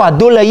ko jebo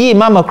adola yi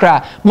mama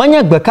kra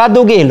manya gbe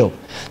kadogelo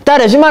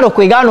tare jima ro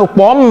kwegano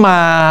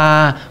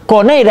pomma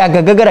kona ira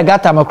gagagara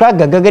gata makra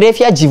gagagare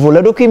fia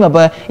jivola dokima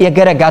ba ya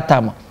gara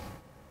gata ma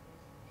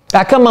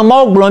akama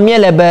ma oglomie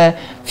lebe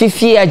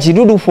fifi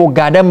ajidudu fo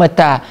gada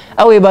mata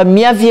awe ba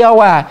miavia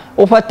wa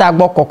ofata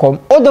gbo kokom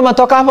odo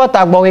toka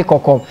ofata gbo we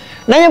kokom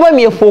nanya ba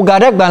mi fo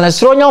gada gban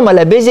sronya ma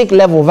le basic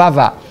level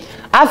vava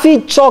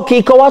afi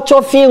choki ko wa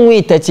chofi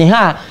nwi tati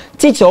ha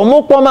teacher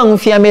omo kpoma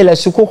nfia me le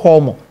suku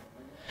homo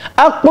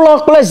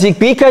akplo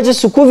zikpi ka ji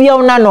suku via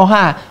una no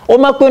ha o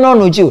ma pe no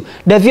noju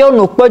de via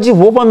no kpaji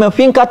wo pa me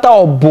fin kata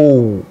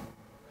obo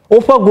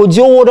ofa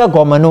gojo wo da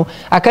gomano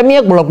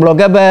akamie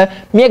blogblog ba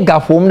mi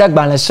gafom da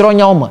gban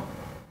sronya oma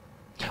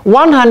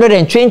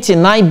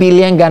 129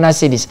 billion Ghana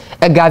cedis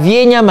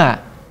agavie nyama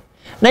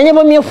na nya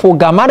ba mi fo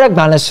gamada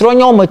gban sro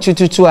nya o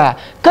matututu a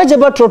ka je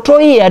ba trotro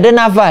yi ede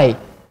na vai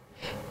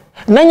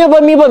na nya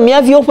ba mi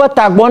avi o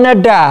patagbo na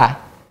da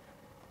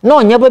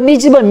no nya ba mi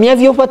ji ba mi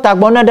avi o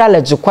patagbo na da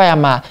le jukwa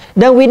ma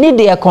then we need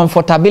their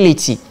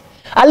comfortability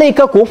ale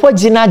ka ko fo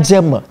jina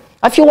jema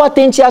afi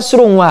watenchi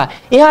asoro nwa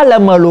ihe la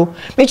malo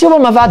mi chuba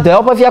ma va de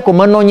opa fia ko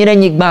mo no nyire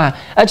nyigba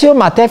a chu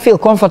ma te feel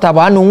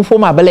comfortable anu mfo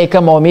ma bele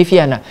ka ma o me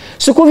fia na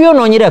sukuvio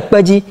no nyire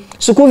kpaji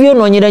sukuvio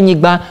no nyire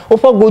nyigba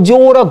opa gojo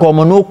wora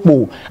gomo no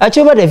kpo a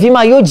chu ba de vi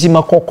ma yo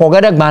jima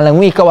kokogere gba la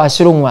nwi ka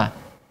wasoro nwa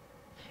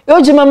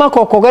yo jima ma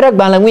kokogere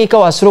gba la nwi ka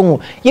wasoro nwa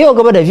ye o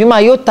ga de vi ma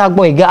yo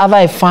tagbo iga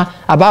ava ifa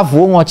aba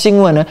vu nwo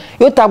chinwo na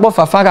yo tagbo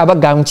fafa ga ba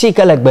gamchi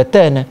ka la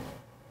gbete na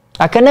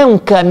akane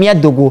nka mia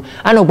dogo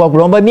ano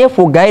gbogbo ba mia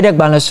fo guide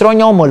gba na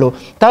sronyo omolo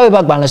tawe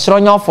ba gba na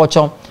sronyo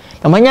fochom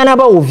na manya na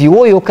ba ovi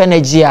wo yo kana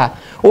gia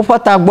o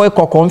fata boy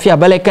kokon fi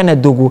abale kana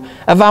dogo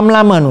ava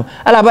mlamanu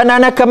ala ba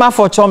na kama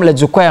fochom le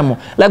jukwemo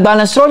la gba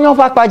na sronyo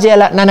fa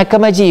kwajela na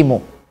kama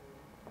jimo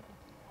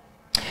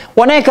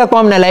wona ka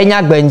kwam na la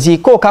nya gbanji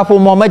ko kapo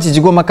mo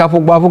majijigo makapo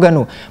gbo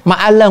afugano ma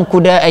allan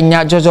kuda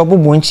enya jojo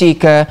bubunchi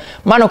ka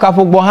mano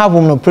kapo gbo ha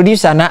vum no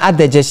producer na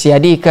adejesia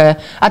de ka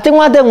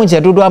atenwa da mu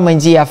jedodo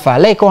amanji afa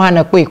like ko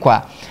hana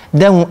kwekwa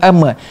then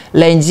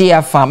lenji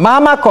afa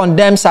mama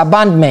condemns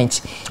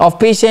abandonment of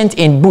patient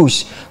in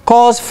bush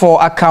calls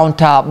for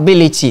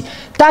accountability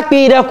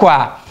takpida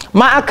kwa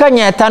ma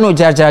akanya tano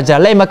jajaja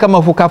lai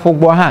makama fuka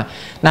fogbo ha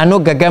na no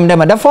gagam dem.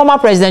 The former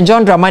President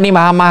John Dramani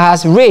Mahama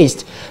has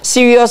raised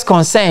serious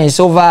concerns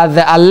over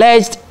the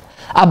alleged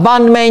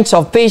abandonment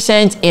of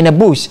patients in a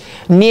bush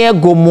near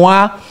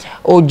Gomoa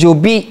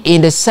Ojobi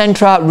in the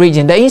central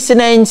region. The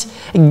incident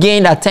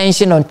gained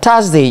attention on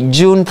Thursday,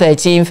 June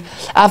 13th,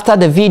 after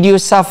the video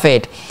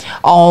surfaced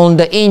on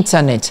the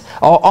internet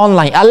or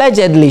online,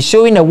 allegedly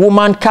showing a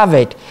woman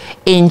covered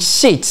in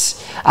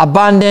sheets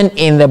abandoned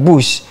in the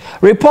bush.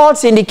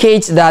 Reports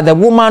indicate that the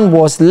woman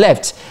was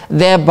left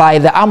there by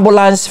the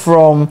ambulance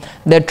from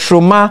the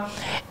trauma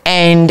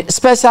and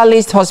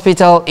specialist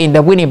hospital in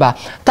the Winneba.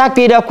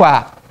 Takpida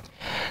kwa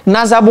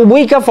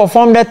Nazabubuika for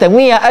form that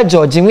we are a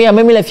judge, we are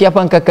Mamila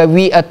Fiapanka,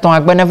 we a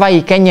tongue whenever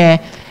you can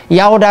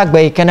Yauda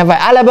Bay, Canava,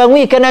 Alaba,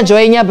 we can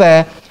join your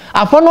bear.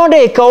 Upon all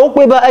day,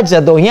 Kaokwe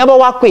Ajado, Yaba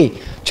Wakwe,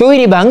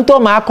 Churi Banto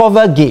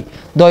Markova Gay,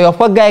 do your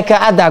Pagaika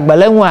Adag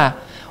Balenwa.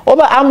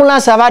 Over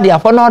ambulance Avadi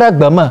upon all that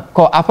Bama,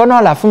 call upon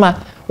all Lafuma,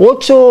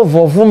 Ocho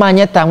Vovuma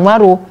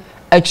Yetamaru,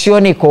 a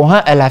Chioni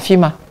Koha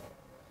Elafima.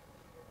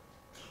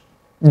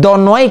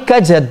 Donoi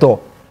Kajedo,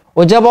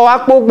 Ojaba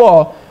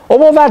Wakbo.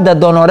 Over the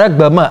donorek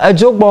bema a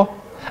jogbo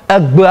a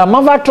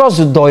bama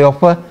trust do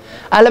yopa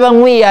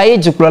alaban we ya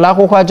ejuklola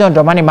kokwa John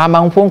Dramani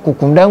mama nfon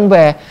kukundam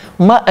be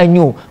ma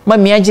anyu ma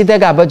miaji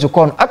daga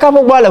bajukon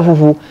akabo gbala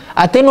fufu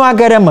atenu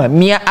agarema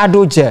mia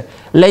adoje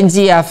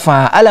lenji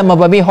afa ala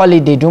mababi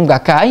holiday dunga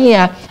ka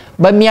ahia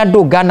ba mia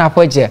do Ghana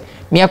poje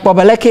mia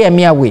kpobaleke ya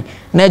mia we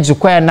na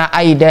jukwa na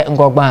aide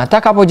ngogba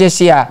takapoje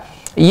sia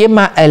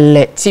yema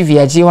ele TV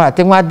aji wa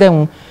atenu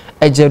adem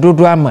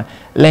ejedodo ama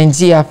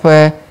lenji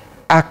afa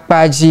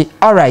akpaji.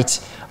 All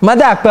right,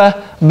 madapa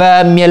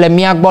ba miele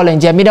miak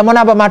bolenje mida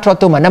mona ba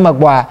matroto ma na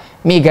magwa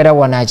mi gara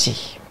wanaji.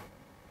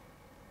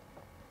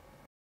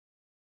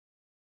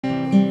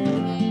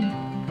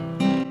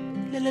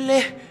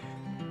 Lelele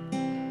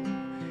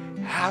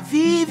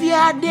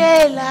Avivia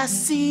de la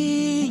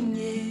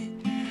signe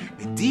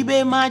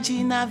Medibe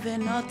Magina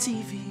AVENOR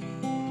TV.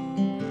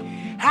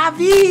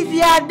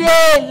 Avivia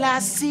de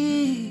la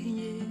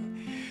signe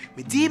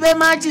Medibe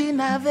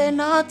Magina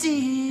AVENOR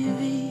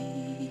TV.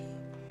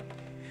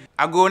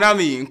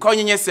 Agonami,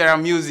 nkonyenye Sera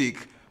Music,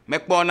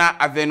 mekpona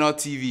AVENOR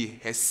TV,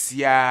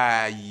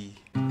 hesiayi.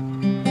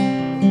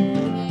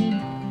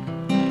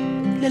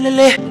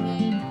 Lelele.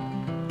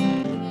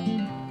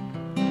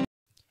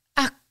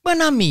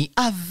 Akpanami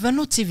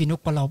AVENOR TV no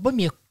kwala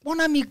obami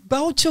ekponami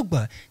gba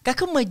ochogba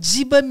kaka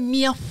majiba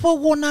mia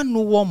fowona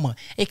no woma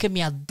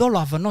ekemi adolo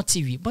AVENOR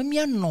TV ba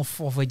mia no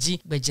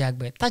fovaji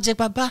bejagbe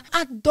tajegbaba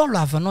adolo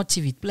AVENOR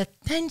TV ple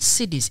 10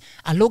 CDs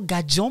alo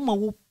gajoma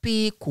wo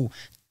peko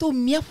to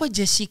miafa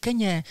jesi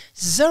kanya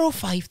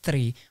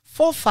 053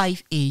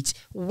 458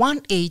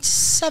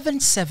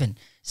 1877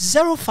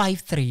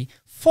 053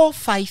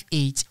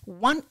 458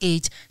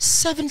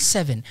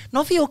 1877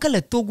 no fi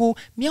okale togo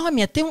miawa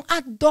miatem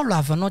adolo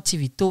AVENOR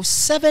TV to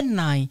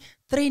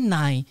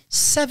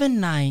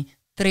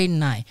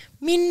 79397939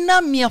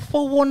 mina miafa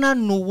wona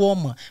no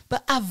woma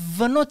ba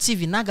AVENOR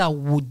TV naga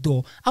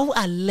wudo au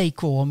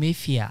alaiko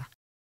omefia.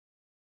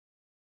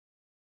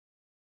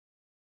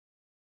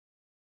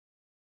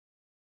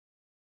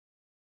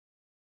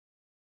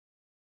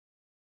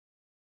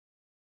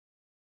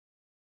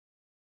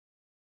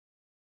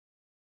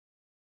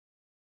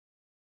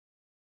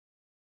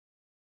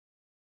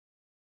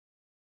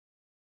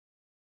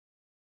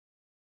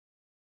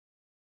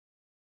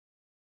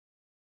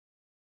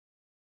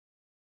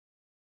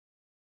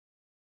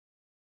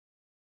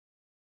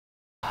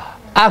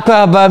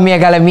 Akaba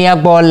miagala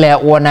miagbole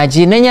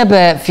wanaji nenya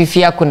be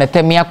fifia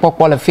kunete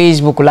miakpokpo le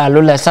Facebook la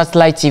lo le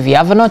satellite TV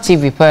AVENOR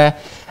TV pe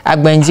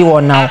agbenji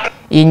wona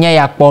inya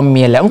ya kpom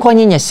miele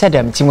nkonyi nye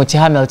sedem Timothy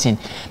Hamilton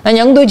na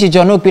nyang do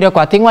jijo no pire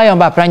kwa tingwa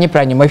yomba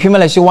pranyi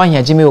mafimele shi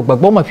wanya jimi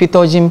ogbagbo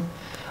mafito jim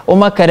o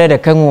makare de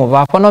kanwo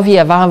va fono vi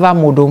va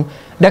modum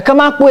de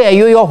kama kpo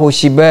yoyo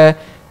hoshibe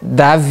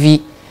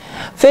Davi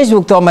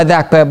Facebook to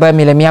madak ba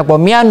mile miakpo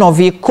mia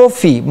novi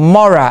Kofi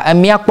Mora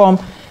miakpom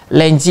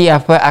lenji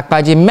afa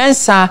akpaji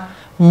mensa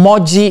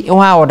moji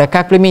wa o de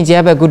kaklemi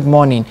jebe good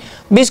morning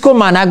Bisco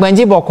man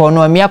agbanji boko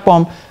no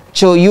miakpom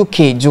cho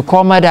UK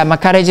jukoma da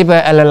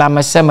makarejibe elala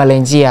masema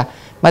lenjia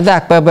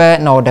madak bebe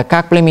na o de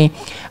kaklemi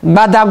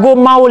Badago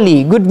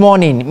Mauli good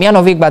morning mia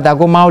novi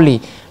Badago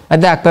Mauli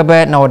madak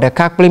bebe na o de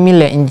kaklemi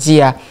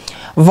lenjia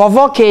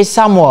Vovo ke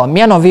Samuel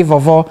mia novi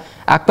Vovo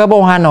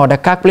akpebo ha na o de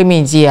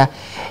kaklemi njia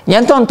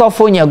Nyanton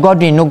Tofonya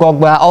Godwin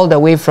Nugogba all the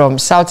way from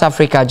South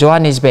Africa,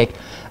 Johannesburg.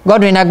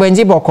 Godwin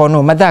Agbenji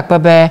Bokono, Madak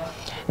Pebe,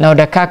 now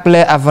the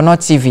Kakle AVENOR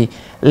TV,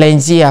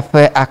 Lenji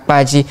Ape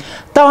Akpaji.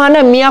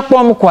 Tawana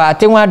Miakwam kwa,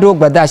 Tewa Dog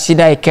Bada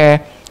Shida Eke,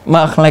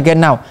 Maklege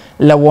now,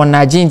 La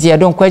Wana Jinji, I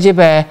don't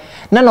kwajibe,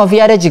 none of the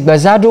other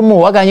Jigbazadum,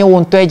 Waganyo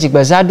won't to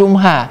Jigbazadum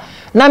ha.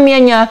 Na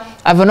mianya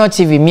AVENOR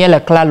TV, Miele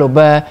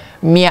Klalobe,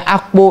 Mia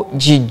Akbo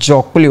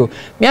Jijoklio.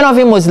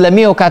 Mianovi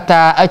Muslimio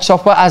Kata, a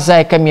chopper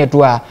Aza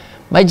Kamiadwa.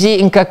 Maji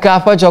inkaka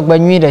fa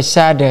jogbanwi da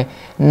shade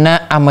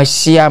na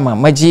amasiama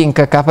maji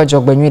inkaka fa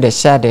jogbanwi da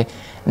shade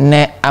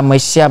na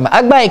amasiama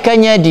agba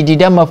ikanya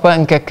didida mafa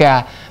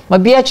inkaka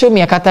mabia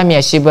chomi akata mi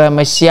ashiba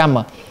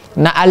masiama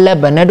na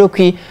aleba na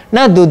doki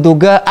na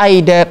dodoga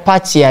aide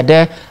party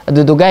ade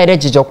dodoga aide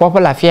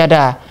jijokwa lafia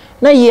da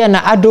na ye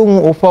na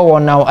adonwu ofo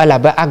wona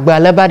alaba agba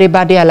aleba de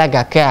bade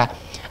alaga ka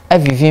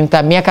avivim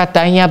ta mi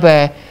akata nya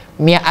be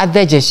mi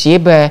adeje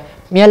shibe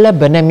mi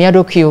aleba na mi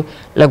adokio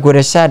la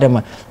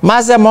goresadema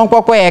maza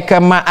monkoko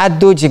ekama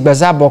adoji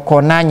gbaza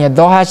boko na nye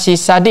dohashi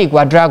Sadiq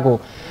Wadrago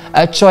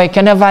choi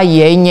keneva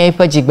ye nye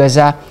ifa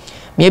jigbaza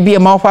mi bi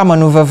ma fa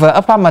manuveva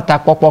afa mata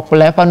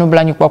popopole afa no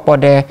blanyu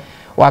popode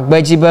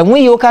wagbajibe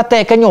nwi yokata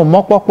ekanya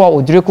omokpopo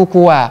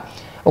odrekuku a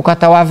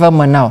okata wava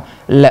manao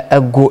la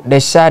ego de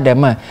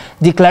sadema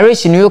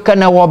declaration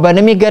yokana woba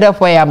na mi gada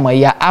fo ya ma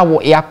ya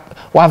awo ya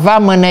wava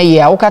mana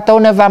ya okata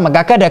oneva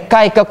magaka de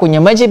kai ka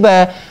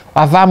kunyamajibe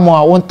wava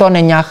mo wonto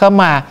na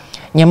nyahama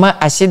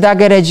nyama asida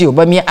gereji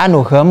obami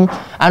anoham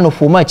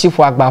anofuma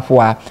chifu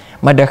agbafua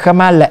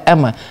madakama la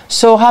ema.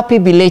 So happy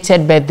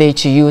belated birthday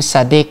to you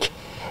Sadiq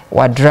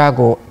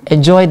Wadrago.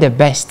 Enjoy the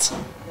best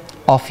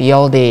of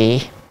your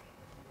day.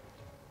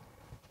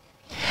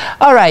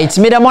 All right,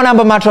 mida mona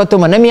ba matro to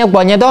na mi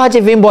agbonya do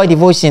haje Vimboy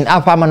devotion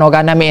apa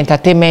manoga na me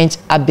entertainment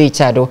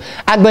update ado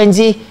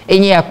agbanji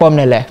enye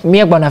akpomnele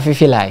mi agbona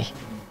fifilai.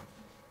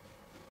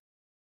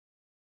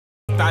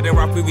 Started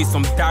rapping with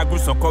some tag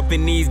groups or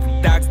companies,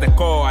 the tags the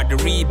call at the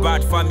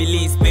rebad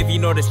families. Maybe you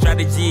know the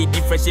strategy,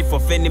 different shit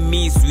for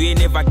enemies. We ain't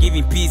never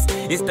giving peace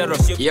instead of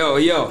shit.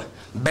 Yo,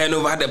 bend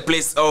over the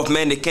place off,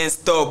 man, they can't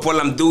stop.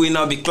 All I'm doing,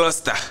 I'll be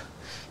cluster.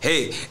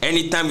 Hey,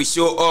 anytime we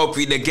show up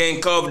with the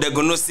gang cup, they're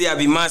gonna say I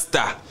be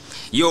master.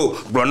 Yo,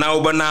 bro, now,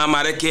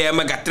 Mareke, I'm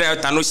a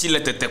gatra, Tanoshi,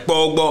 let the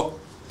pogbo.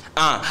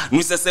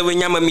 Nusa se we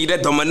nyama mi de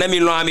domana mi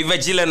lo ami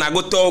vegile na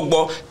go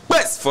togbo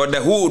best for the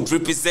hood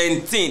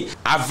representing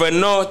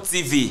AVENOR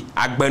TV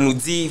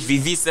agbenudi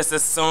vivi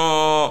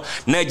seseson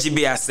na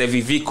AGBE ase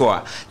vivi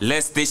kwa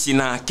let's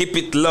station keep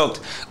it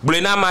locked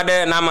blena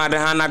made na made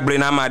hana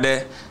blena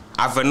made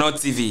AVENOR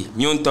TV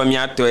nyonto mi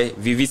atoe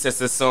vivi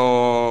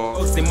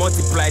seseson they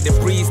multiply the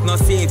breeze not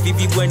say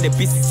vivi when the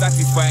beast is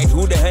satisfied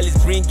who the hell is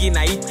bringing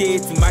I eat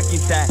it to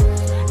McIntyre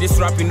this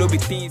rapping no be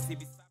things.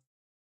 AGBE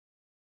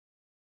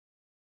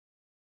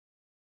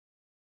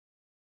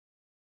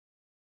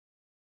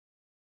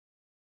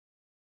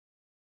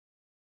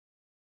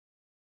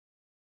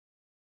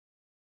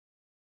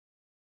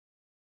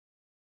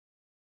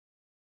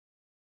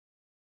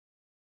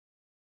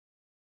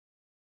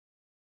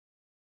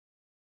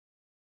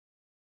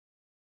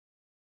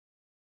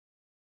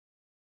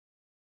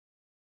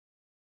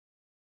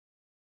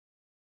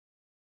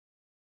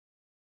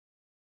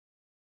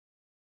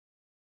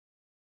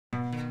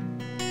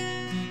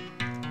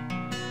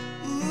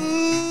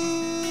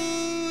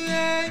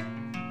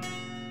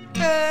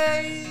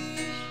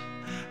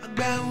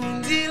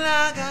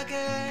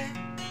ÄGBE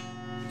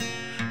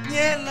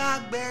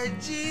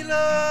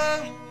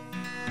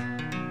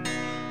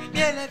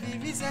Miele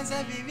vivi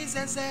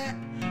sense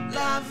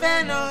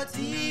l'AVENOR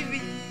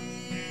TV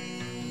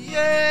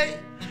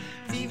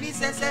vivi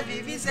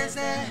sense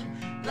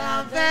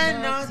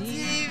l'AVENOR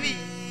TV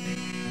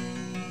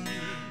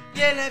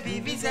Miele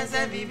vivi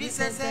sense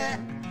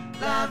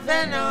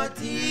l'AVENOR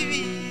TV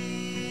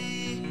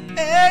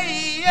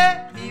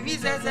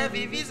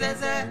vivi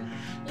sense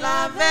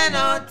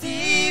l'AVENOR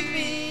TV.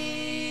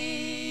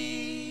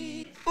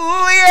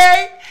 Ooh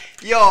yeah.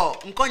 Yo,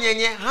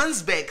 nkonyenye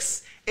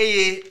Hansbex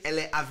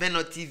ele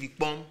AVENOR TV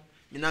pom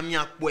minami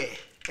akwe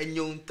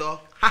enyo nto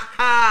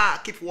haha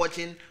keep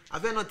watching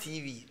AVENOR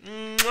TV.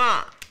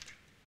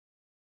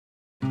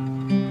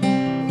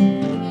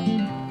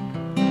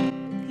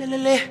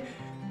 Lelele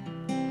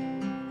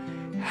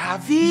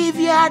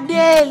Avivia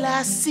de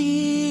la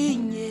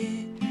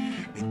signe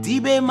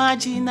Dibe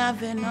imagine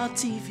AVENOR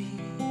TV.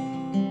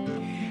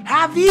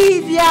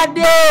 Avivia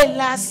de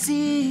la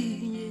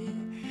signe.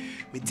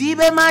 Me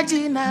dibe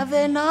imagine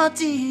AVENOR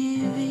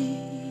TV.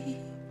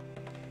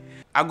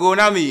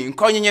 Agonami,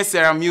 nkonyenye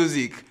Sarah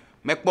Music.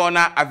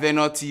 Mekpona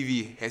AVENOR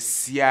TV.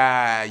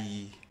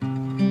 Hesiayi.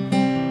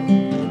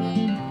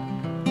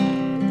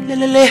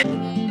 Lelele.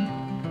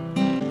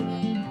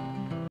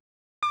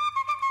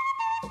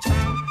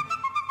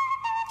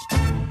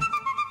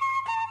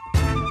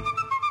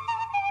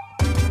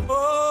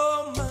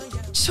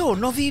 So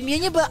novi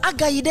mienye ba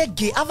AGBE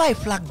ڼDI avai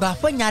flag ba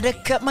penyade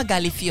ke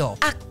magalifio.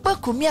 Akpa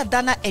kumia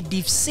dana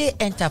AGBE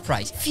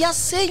Enterprise. Fia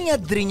senya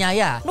drinya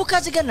ya.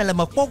 Nuka jiga na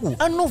lema pogu.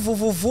 Anu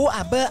vuvuvu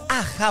abe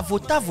aha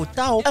vota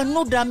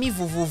anu dami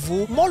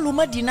vuvuvu.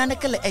 Moluma dinane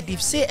ke le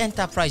AGBE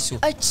Enterprise.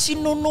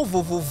 Achino no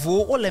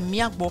vuvuvu ole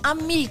miagbo.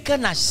 Ami ke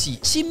na si.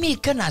 Chimi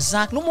ke na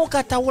zan. Numo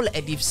kata ole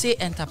AGBE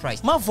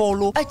Enterprise. Ma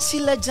volo.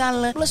 Achile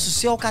janle. Le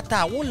susio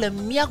kata ole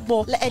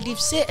miagbo le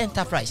AGBE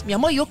Enterprise.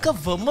 Miamo yoka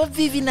vama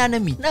vivi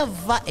nanemi. Na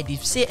va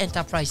AGBE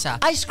Enterprise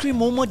ice cream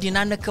momo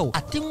dinaneko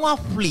atingwa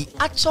fli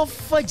acho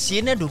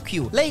fajene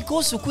dokio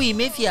leiko suku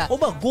imefia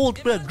oba gold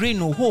green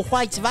ho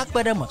white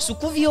vakperema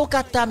suku vio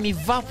kata mi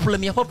va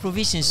mi ho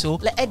provision so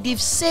le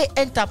AGBE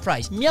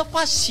Enterprise mi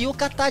fa sio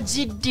kata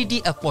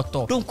didi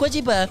ekpoto don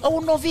kwajiba o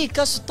novi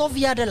ka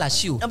stovia de la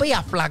sio na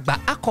ya flag ba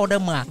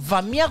akodema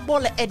va mi agbo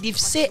le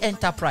AGBE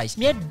Enterprise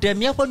mi de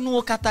mi fa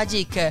nuo kata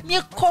jike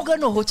mi koga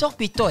no ho chok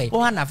pitoy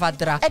o na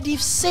vadra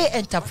AGBE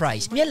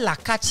Enterprise mi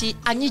lakachi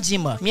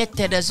anyijima mi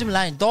the Zoom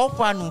line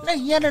dopanu na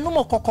hiana no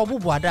mokokobu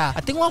bwada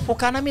atingwa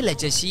fokana mi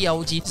lejeshi ya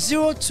uji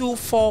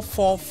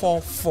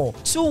 024444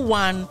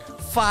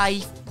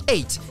 2158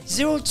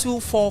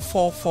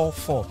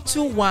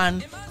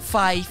 024444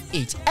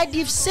 2158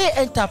 AGBE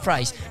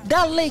Enterprise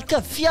da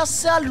leka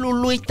fiasa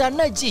luluita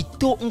na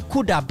jito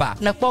nkudaba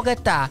na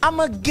pogeta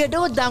ama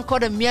gedo danko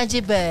de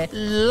miajibe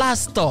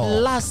lasto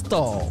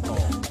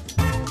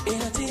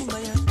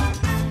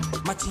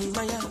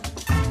Matimaya,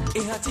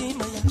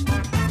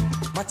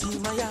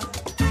 Matimaya.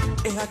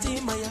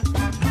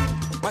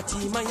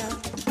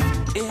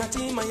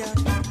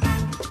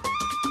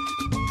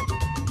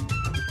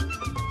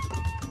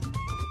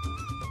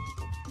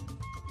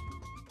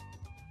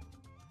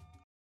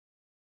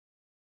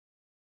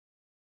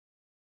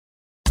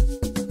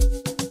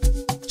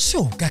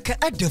 So gaka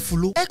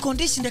adefulu air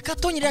condition de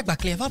katonyi de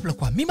bakleva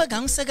blokwa mima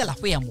gang sega la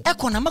hwemo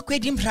ekona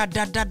makwedim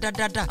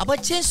da aba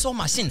chainsaw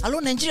machine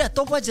alo Nigeria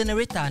top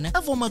generator na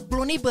avo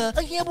magloni ba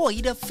ahiebo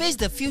ida face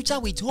the future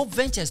with Hope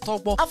Ventures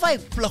tobo avai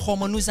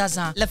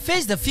plehomanuzaza le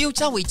face the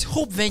future with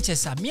Hope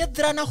Ventures a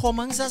miedrana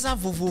homanzaza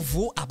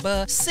vovovo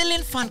aba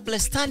ceiling fan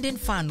plus standing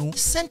fanu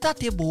center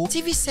table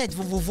TV set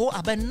vovovo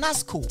aba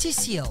Nasco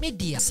TCL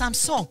Media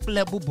Samsung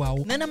ple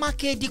bubuao nana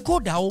make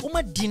decoder o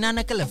uma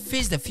dinana ke le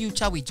face the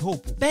future with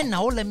Hope ben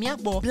na ole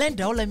miagbo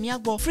blender ole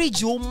miagbo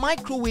fridge o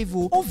microwave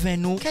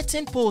oven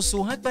curtain post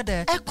o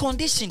hagbada air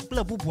condition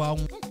ple bubuao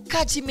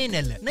kaji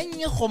menele na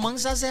nye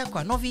homanzaza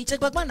kwa novi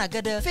tegbagba na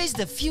gada face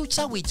the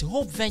future with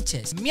Hope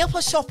Ventures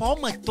miapo shop o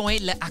maton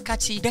le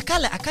akachi deka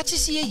le akachi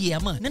siye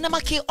yema nana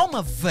make o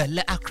ma ve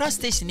le Accra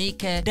station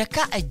ike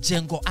deka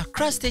ajengo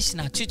Accra station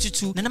a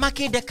tututu nana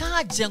make deka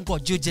ajengo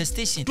Joje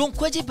station don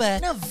kwaji ba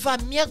na va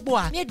miagbo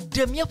a mi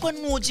de miapo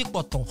nuoji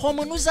kpoto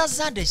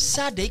homanuzaza de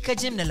shade ike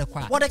jemnele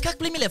kwa wadeka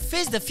klimi le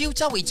face the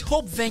future with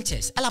Hope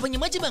Ventures alabanye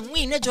majiba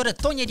ngwi ne jode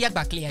tonye dia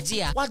gbakle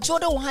ya wa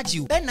jode wo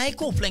hajiu ben na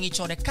iko plengi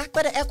chode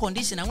kakpede air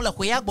conditioner ngula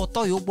ko ya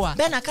gboto yo gbo a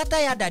ben na kata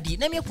ya dadi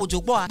na mi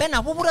pojogbo a ben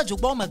na bubura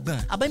jogbo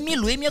magban aba mi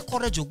lo emi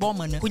kore jogbo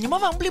mana kunyima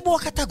va mblibo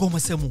kata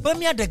gomasemu ba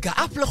mi adega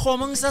apple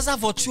khomang zaza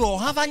votuo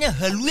havanya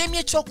halu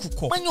emi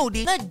chokuko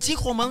manyode na di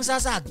khomang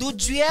zaza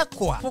dojue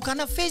kwa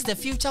pokana face the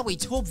future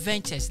with Hope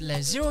Ventures le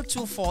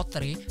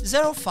 0243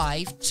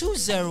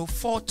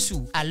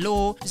 052042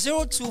 allo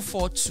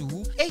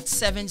 0242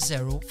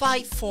 870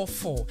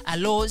 544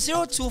 allo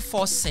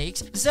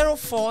 0246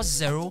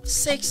 040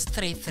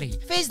 633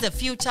 face the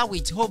future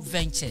with Hope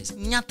Ventures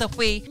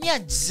nyatapwe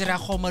nyajira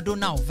homado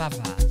na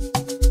vava.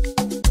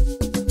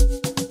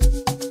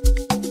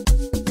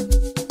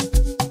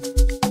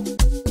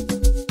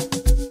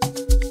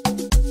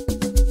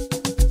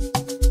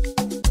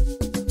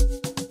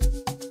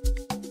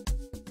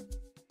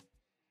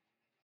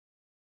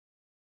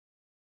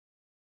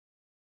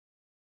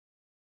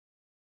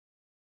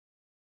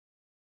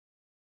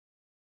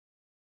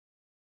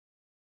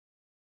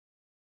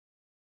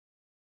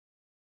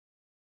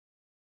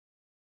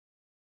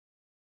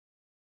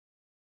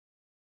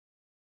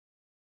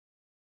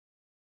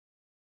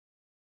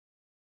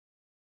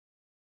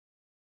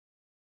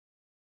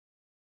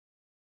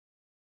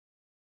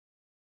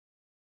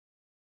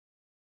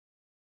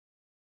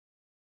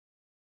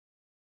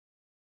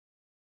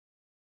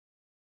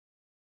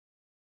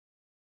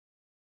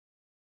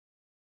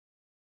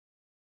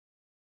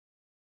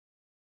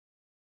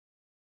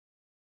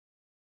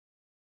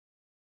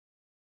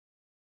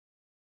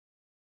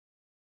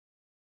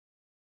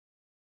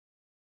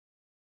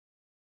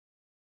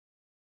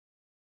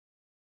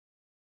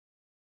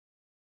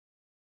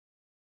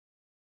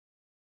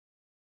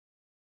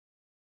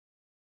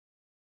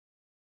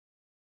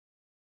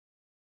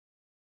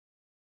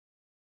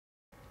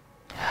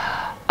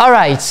 All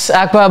right,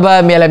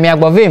 akwa miele mi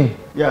agbovim.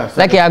 Yes.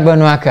 Like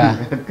agbonuaka.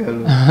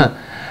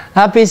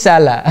 Happy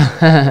Salah.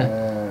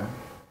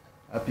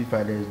 Happy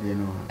Father's Day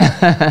no.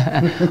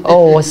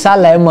 Oh,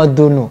 Salah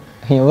emodono.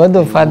 You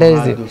do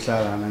Father's Day.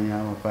 Salah na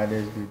nyama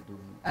Father's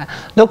Day.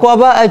 Donc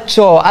oba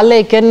acho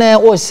ale kene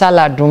o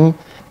saladum.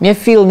 Me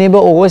feel ni be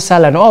o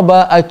salad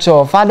oba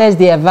acho Father's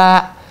Day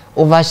va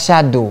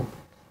overshadow.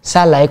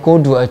 Salah ko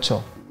do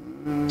acho.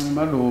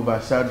 Ma do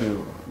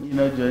overshadow. Ni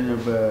na jonya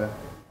be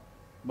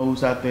ba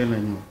usa tele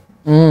nyu.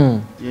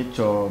 Ye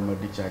cho ma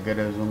dicha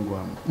gada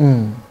zongwam.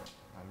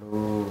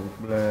 Allo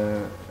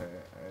ble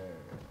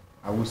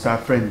awusa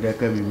friend de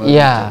ka mi ma.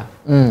 Yeah.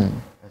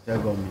 Asa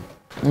gomi.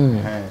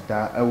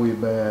 Ta awi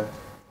be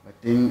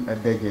matin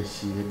adege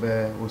shi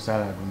be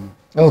usaladum.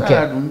 Okay.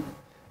 Usaladum.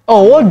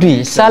 Oh, what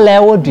do?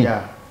 Salah what do?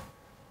 Yeah.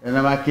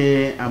 Na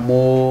make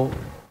amo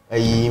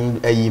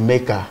ayi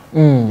maker.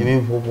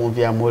 Emi popon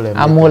fi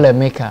amole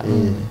maker.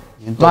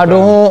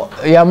 Mado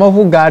ya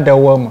mafu gada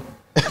wom.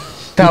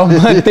 Ta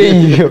mate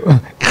yo.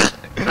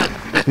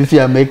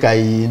 Fi maker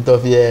yi nto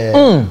fi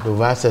do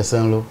va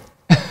sesan lo.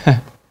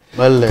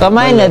 Mal.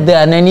 Kama ina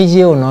da nani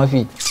je o no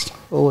fi.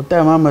 Oh,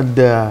 ta mama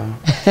da.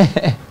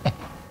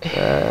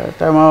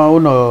 Ta ma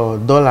uno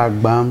dollar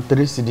gbam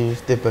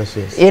 350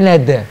 pesos. Ina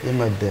da.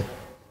 Ina da.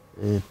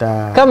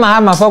 Ta Kama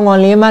ama fa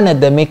ngoli mana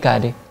da maker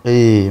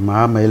de.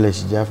 Mama ile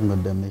shijaf ma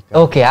da maker.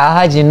 Okay,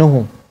 ahaji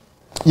nuhu.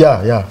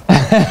 Yeah.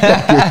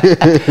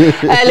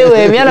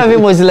 Anyway, me na vi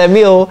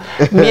Muslimi o,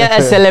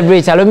 me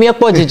celebrate. Alo me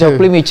po jijo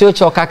plimi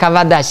chocho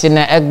kakavada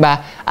shine egba.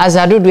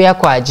 Azadudu ya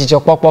kwa jijo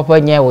popopo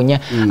nye onye.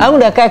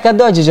 Amuda ka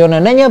do jijo no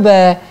nanye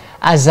be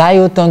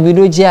azayo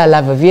tongbido ji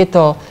ala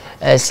vieto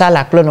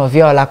sala clone of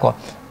yola ko.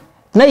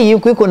 Na yi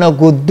ku na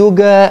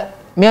godoga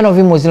me na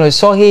vi Muslimi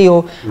so he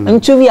yo.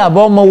 Ntuvi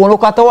abo mo won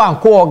kwata wa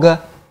nko oga.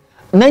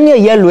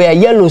 Nanye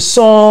yellow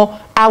son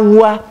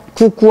awa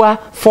kukua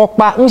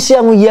fokpa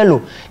nsiamu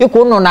yellow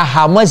iko no na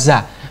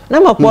hamaza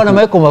na mapo na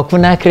meko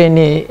makuna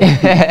kreni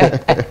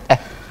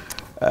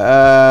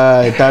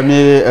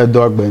tami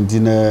AGBE ڼDI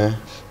na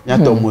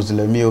nyato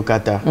Muslimi o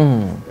kata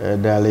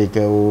dale ke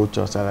o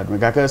cho salad me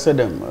kaka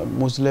sedem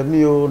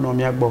Muslimi o no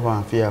mi agbo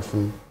fa fi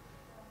afun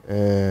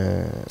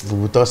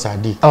bubuto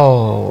sadik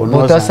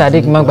bubuto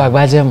sadik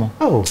magbagbaje mo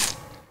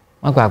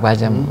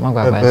magbagbajam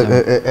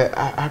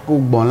aku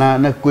gbon la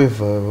na ko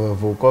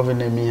fo coffee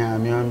na mi ha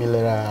mi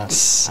lera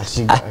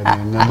asiga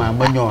ngama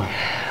manyo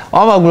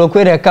o ma glo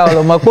ko re ka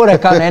o ma ko re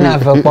ka na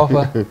fa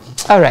pofa.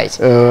 All right,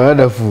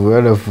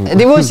 wonderful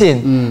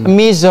devotion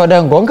mi zo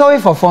dan go nka we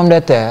for form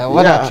that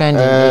what are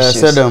trending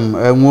issues sedem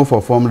mo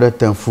for form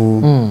that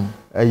fu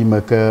ayi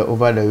maka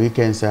over the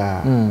weekends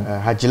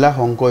hajila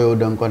honko yo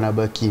dan ko na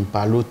ba kim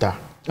paluta.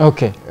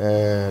 Okay.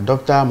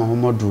 Dr.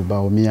 Muhammadu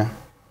Baumia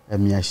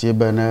Mia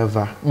sheba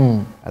neva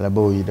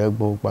alabo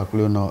yidagbo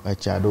paklo no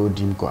achado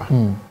dim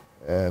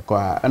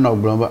kwa ana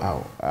ogbomba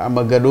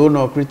amagado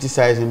no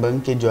criticizing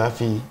banke jo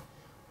afi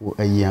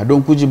ayi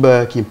adon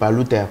kujiba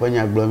kimpaluta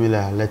afanya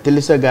glomila la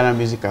telesa Ghana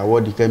Music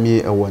Award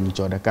kami awon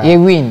choda ka ye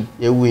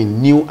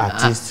win new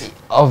artist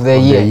of the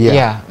year.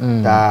 Yeah.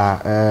 Ta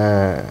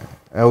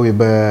we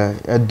be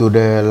do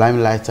the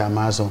limelight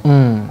amazo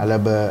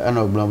alaba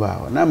ana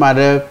ogbomba na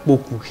made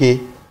poku he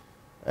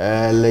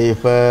le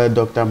fa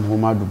Dr.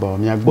 Muhammadu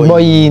Baumia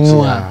boyi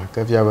nua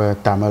ka fia ba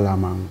tamala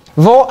man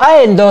vo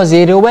I endorse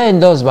it we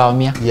endorse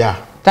Baumia. Yeah.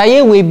 Ta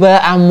ye we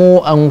ba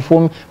amo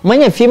anfom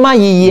manya fima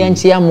yiyi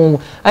anti amo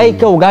ai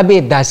ka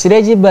ugabe da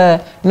sireji ba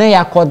na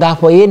yakoda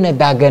fo ye na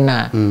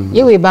dagana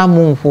ye we ba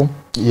amo anfom.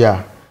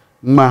 Yeah.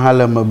 Ma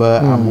hala ma ba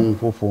amo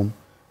anfom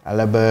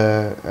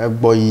alaba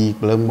boyi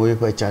plangmo ye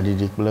fa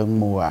chadidi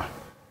plangmo wa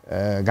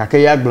ga ka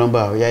ya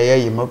glomba ya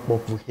ye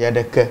mapoku ya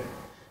de ke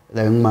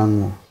le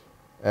mango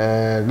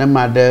na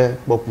made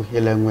boku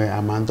helengwe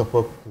amanto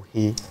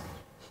kuhi.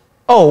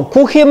 Oh,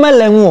 kuhi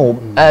melengu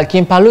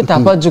kimpaluta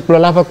pa juklo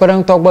la fa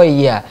kwerang togbo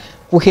iya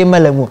kuhi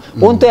melengu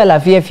onto ya la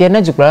fie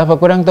na juklo la fa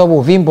kwerang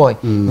togbo vimboy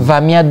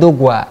vamia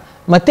dogwa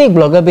mate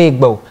bloga be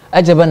gbo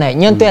ajaba na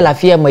nyanto ya la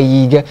fie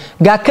mayiga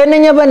ga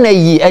kananya ba na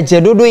yi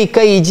ajedodo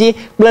ikayiji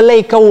plele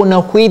ikawona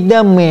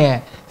huida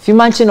me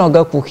fimanchi no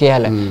ga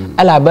kuhiala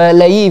ala ba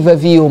la yi va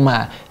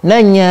viuma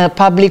nanya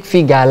public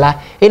figure la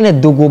ina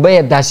dogo ba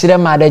ya dashira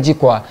ma da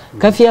jikwa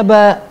kafia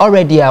ba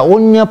already a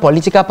onya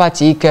political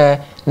party ka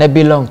na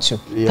belong to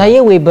ta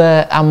yewe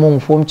ba among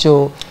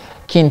fomcho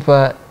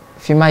kinpa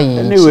fima yi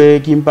anyway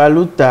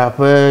kimpaluta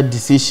per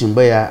decision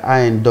ba ya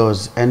I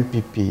endorse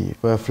NPP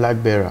per flag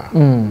bearer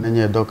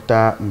nanya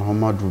Dr.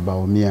 Muhammadu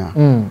Baumia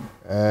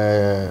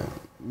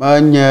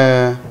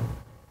manya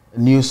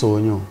news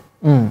onyo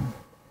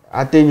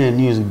atenya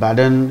news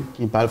badan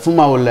kimpal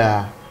fuma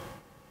wala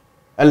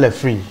ala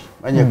free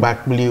manya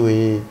bakbli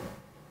we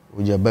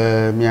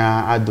ujaba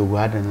mia adogo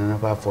adana na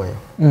fa foya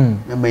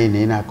na mai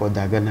ne na ko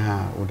daga na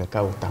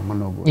udaka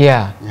utamonogo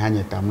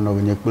nyanya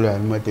tamonogo nyekulu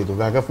almate to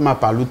ga fuma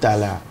paluta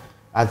la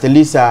at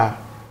least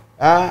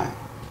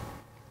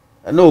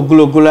no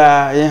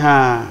glogula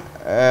ha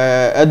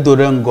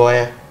adore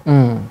ngoye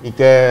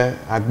ike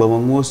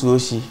agbomo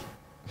osi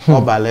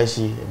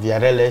obaleshi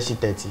viarele shi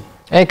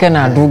 30 e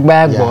kana du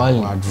gba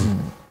gboli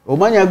o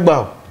manya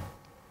gba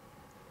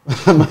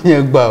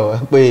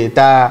pe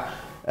ta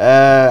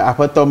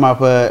apato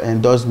map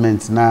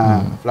endorsement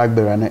na flag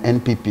bearer na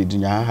NPP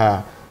dunya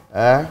ha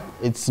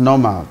it's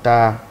normal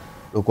ta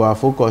ko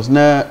focus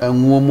na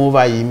enwo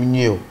va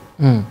yimnyo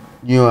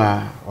nyo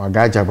a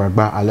wagaja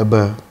gbagba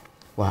alebe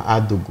wa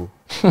adogo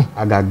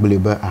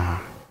agagblebe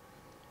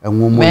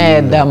enwo mo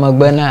me da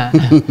magbana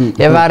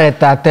e va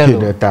retatelo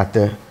de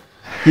tate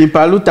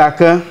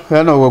Impalutaka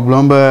no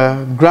glomba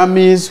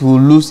Grammys will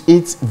lose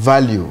its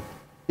value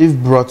if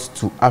brought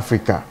to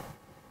Africa.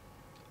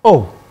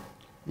 Oh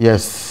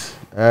yes,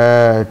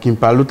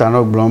 Kimpaluta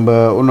no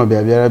glomba uno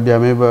bia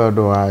meba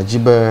do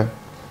AGBE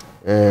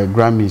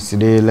Grammys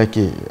de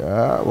like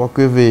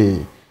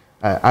wakwe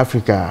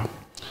Africa.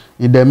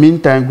 In the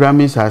meantime,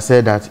 Grammys has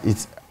said that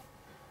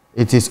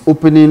it is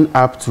opening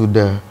up to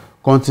the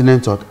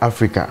continent of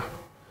Africa.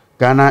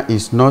 Ghana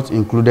is not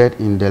included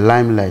in the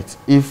limelight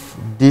if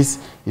this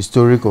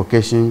historic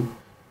occasion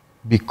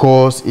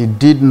because it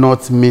did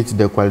not meet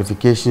the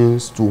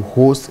qualifications to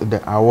host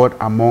the award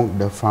among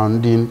the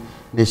founding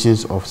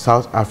nations of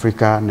South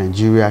Africa,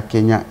 Nigeria,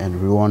 Kenya, and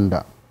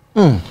Rwanda.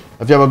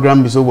 If you have a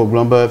Grammy, so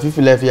global. If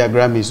you left your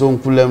Grammy, so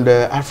include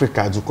the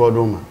Africa to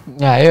Kodoma.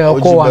 Yeah, you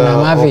go on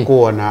Mavi.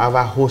 Go on have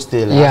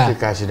hostel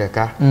Africa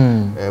Shideka.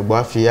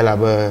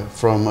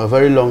 From a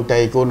very long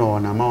time ago, no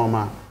na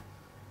mama.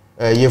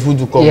 Yefu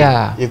du kom.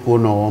 Eko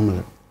no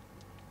omle.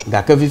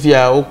 Gaka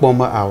fifia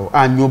okpoma awo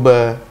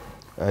anyoba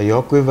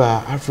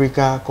yokweva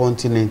Africa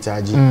continent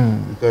aji.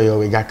 Because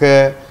yo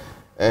gaka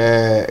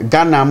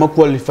Ghana ma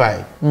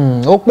qualify.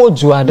 Okpo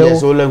juado.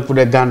 Yes, ole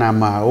nkude Ghana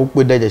ma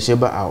okpo de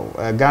sheba awo.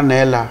 Ghana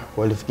ela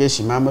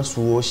qualification mama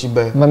suwo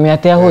shiba. Ma mi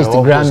ate host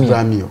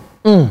Grammy.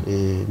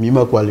 Mi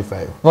ma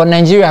qualify. For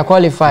Nigeria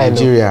qualify.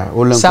 Nigeria,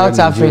 ole South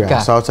Africa,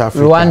 South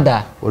Africa,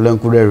 Rwanda. Ole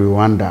nkude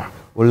Rwanda,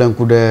 ole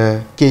nkude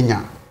Kenya.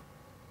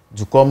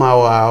 Dukoma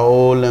wa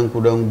ole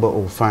nkude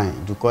ngbo fine.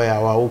 Dukoya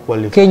wa o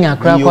qualify. Kenya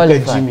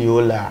qualify. Jimmy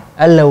ola.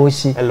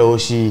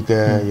 LOC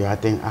ke you I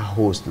think a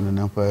host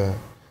na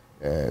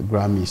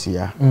Grammys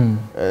ya.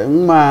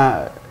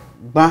 Ma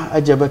ba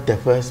ajaba the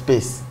first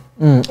space.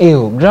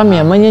 Grammy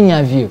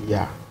amanya view.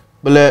 Yeah.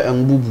 Bele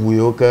ngbubu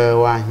yo ke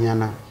wa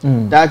hiana.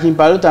 Da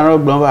Kimpaluta no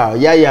glomba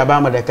ya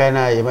ba ma de kai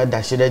na ye ma da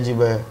shida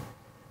jibe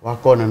wa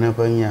ko na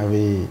pa nya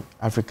we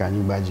Africa ni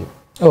gbaje.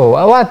 Oh,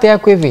 wa te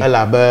akwevi.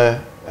 Ala ba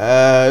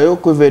yo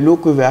kweve no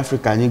kweve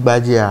Africa ni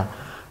gbaje a.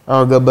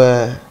 O ga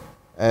ba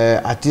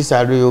artist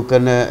aro yo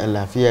kana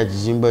la fia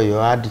jimba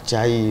yo ad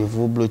chai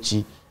fu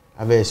blochi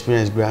have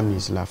experience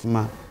Grammys la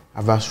fuma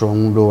ava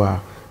strong do wa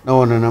na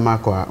wona na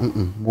makwa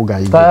muga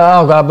yi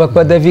ga ba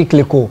kwa David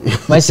Kliko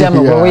ma sia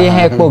ma we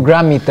he ko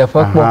Grammy te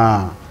fa ko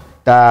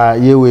ta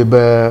yewe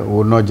ba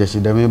wo no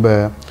jeshi da me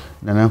ba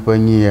na na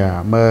panyi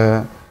ya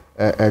ma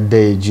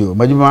dejo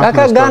ma juma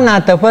ka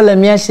Ghana te fa le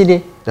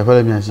miaside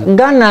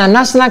Ghana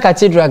National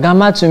Cathedral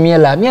Gama to me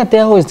la me te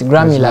host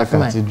Grammy la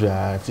fuma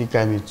Cathedral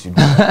fika me to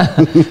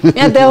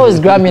me te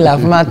host Grammy la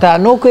fuma ta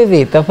no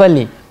kweve te fa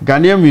le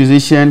Ghanaian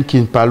musician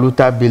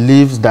Kimpaluta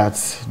believes that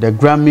the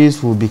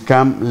Grammys will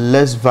become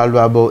less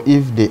valuable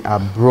if they are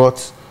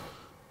brought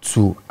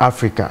to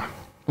Africa.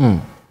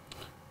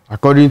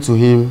 According to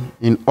him,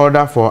 in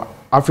order for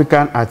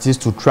African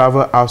artists to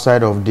travel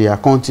outside of their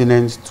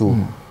continent to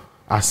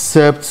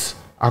accept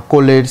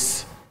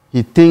accolades,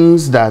 he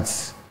thinks that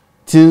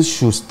things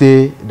should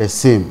stay the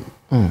same.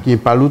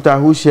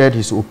 Kimpaluta, who shared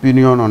his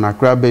opinion on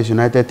Accra-based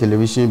United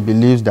Television,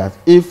 believes that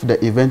if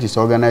the event is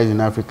organized in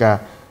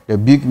Africa, the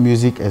big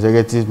music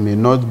executives may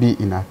not be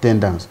in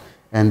attendance,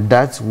 and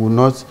that will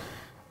not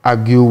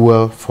argue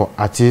well for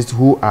artists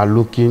who are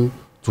looking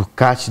to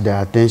catch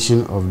the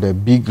attention of the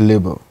big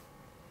label.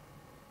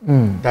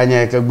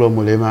 Tanya ekegbo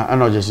mulema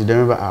anojeshi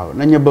demeba aw.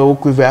 Nanye ba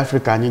okuve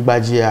Africa ni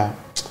gbajia.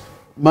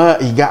 Ma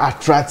iga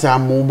attract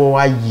amubo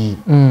wa yi.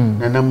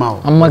 Nana ma.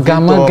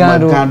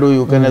 Amagado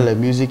you kana la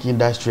music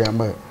industry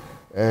ama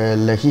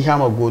le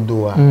hihama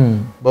godoa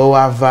ba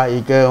wa va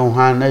ike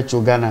onha na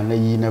chogana na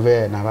yi na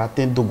ve na ba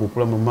ten to go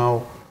problem ma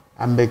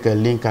ambeka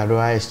link ado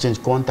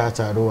exchange contact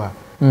ado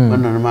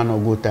mana na no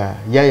gota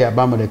ya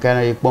ba mo de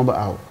kana yi pomba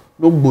aw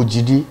no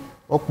gbojidi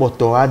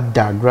opoto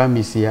ada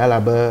Grammys ya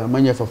ala ba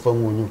manya fafa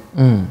nwonyu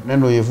na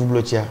no ye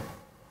fublochia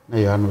na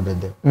yo anu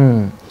dede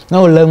na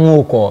o le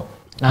nwu ko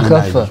na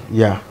kafa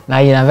na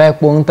yi na va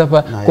kpo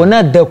ntapa ko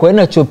na de ko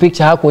na cho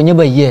picture ha ko nye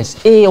ba yes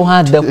o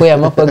ha de ko ya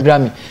ma pa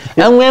Grammy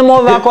enwe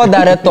mo va ko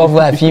director of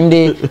a film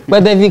de pa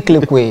David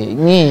Kliko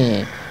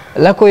ni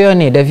la ko yo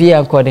ni David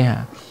according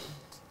ha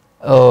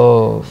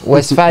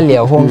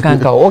Westphalia hon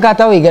kanka o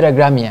kata we get a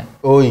Grammy ya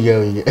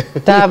oye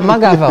ta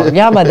magava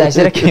ya ba da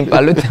shirka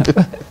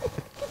Kimpaluta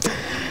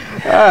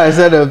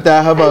said of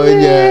that how about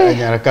when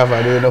you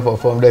recover do not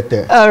perform that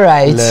all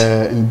right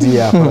le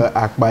ndia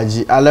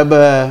akpaji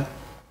alaba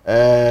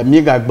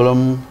mi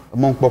gagblom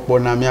mon popo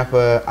na mi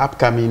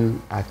upcoming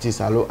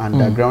artist alo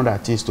underground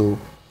artist to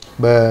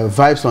but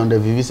vibes on the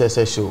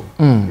VVSS show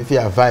if you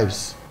have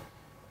vibes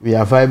we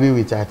are vibing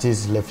with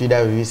artists le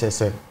fida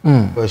VVSS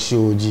for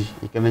show g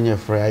ikenanya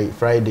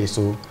Friday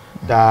so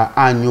da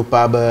anyo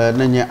pa ba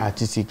na nya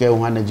artist ke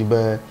ho na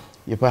jibe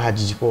ye pa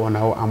hajiji po na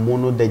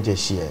amono de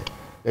jeshie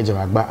ke je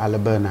bagba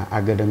alaba na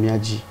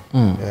agadamiaji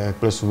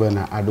plus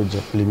na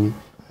adoje plemi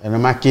na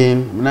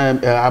makin na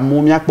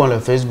amu mi akpon le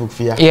Facebook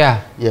fia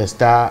yes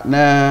ta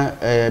na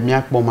mi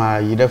akpon ma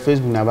yide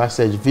Facebook na ba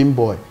search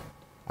Vimboy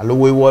alo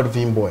Wayward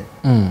Vimboy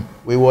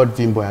Wayward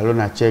Vimboy alo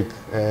na check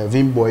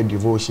Vimboy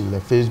devotion le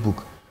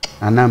Facebook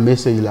and na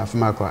message la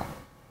fuma kwa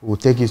we'll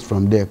take it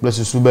from there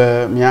plus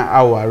suba mi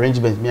our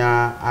arrangement mi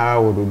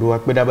our do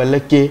akpeda ba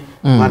leke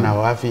mana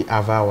wa fi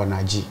ava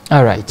wanaji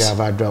all right ika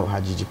ava draw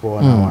hajiji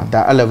po na wa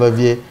ta alava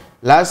vie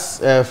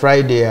last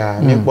Friday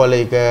me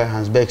kwale ke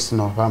Hansbex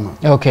no fama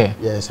okay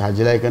yes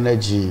hajila ke na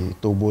ji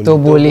toboli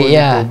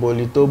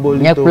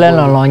nya plan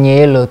lo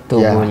nye lo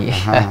toboli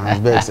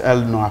Hansbex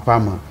el no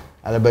fama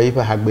alaba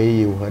ipa hagbe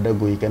yi o da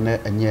go ike na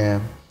anye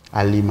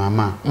ali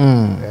mama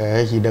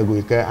he da go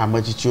ike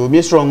amachichi o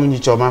mi strong nyi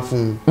choma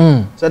fun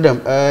sadam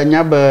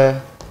nya ba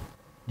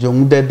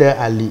jong dede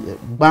ali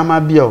ba ma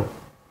bio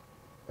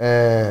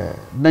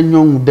na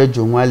nyong de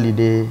jong ali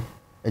de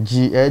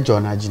ji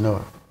jona jino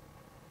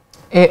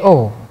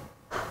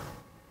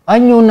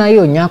anyo na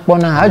yo nya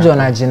kpona ha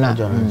jona jina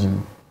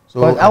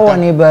so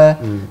awoni ba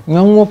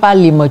nyong pa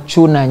li ma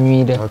chu na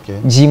nyi de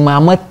ji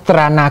mama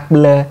trana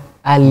kple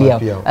alia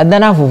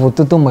adana fufu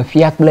tutu ma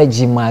fia kple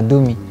ji ma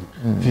domi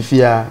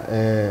fifia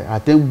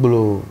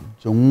atengblo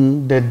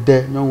jong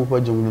dede nyong po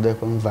jong dede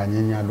ko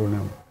vanye nya do na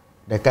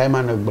de kai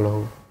ma na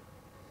gblo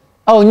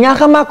nya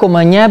kama ko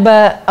ma nya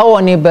ba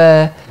awoni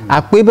ba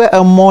akpe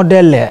ba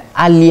model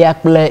alia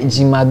kple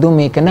ji ma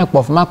domi kana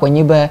kpof ma ko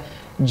nyi ba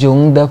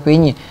jong da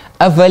penyi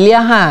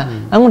avalia ha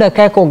an da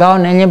kai ko gawo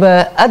na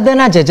nyeba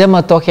adana jeje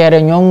ma to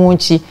khere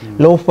nyonwunchi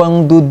lo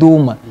fang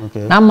duduma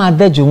na ma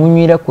da jong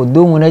nwire ko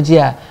do nwuna ji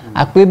a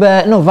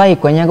akpeba no vai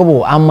ko nya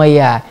go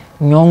amaya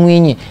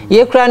nyonwinyi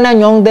ye kra na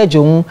nyong da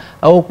jong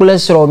o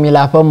plesro mi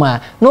la pama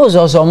no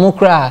zo mu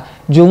kra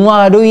jong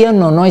wa do ye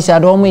no no isa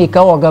do mu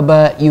ka wo ga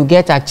ba you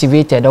get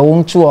activated o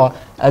nchuo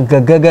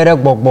agagagara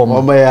gbogbom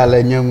o ba ya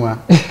le nyanwa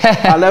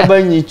ala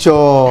ba nyi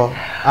cho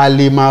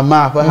ali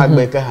mama fa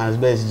hagbe ka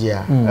Hansbex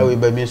jia we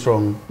be mi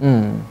strong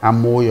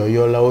amo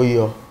yo la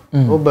oyo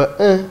o ba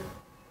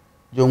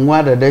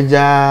jongwa da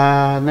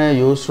deja na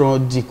yo strong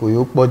diko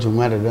yo po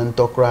jongwa da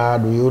ntokra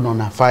do yo no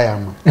na fire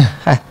ma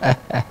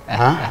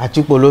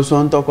achipolo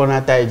so ntoko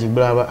na ta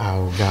ejibra ba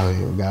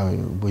gawe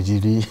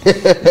bojiri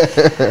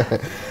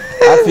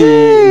afi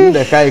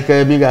nda kai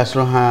ka mi ga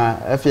strong ha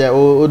afi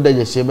o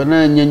deje se ba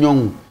na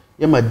nyanyong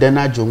ye ma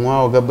dena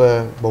jongwa o ga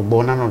ba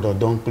gbogbo na no do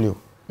don play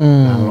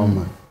na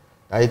loma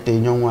aite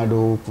nyongwa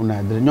do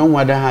funa dre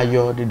nyongwa da ha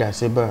yo di da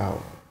se ba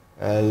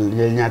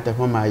ye nyata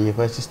fa ma ye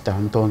fa sister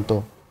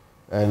ntonto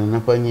na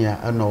panya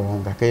ano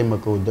honga kai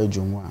mako da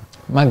jongwa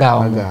maga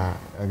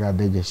aga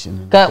de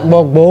jeshin ka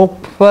gbogbo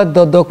fa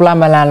dodo kla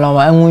mala lo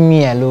ma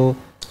nwunmi e lo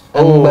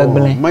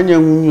ngbagbele manya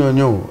nwunyo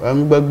nyo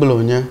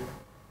ngbagbele nya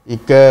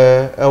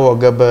ike ewo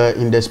gaba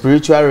in the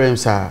spiritual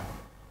realms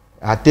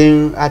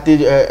atin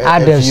AGBE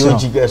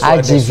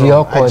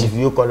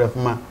ko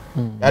defuma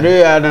yare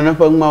ya na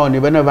fa ma oni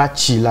bana ba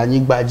chi la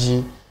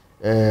nyigbaji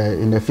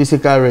in the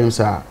physical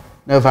realms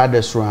never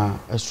the strong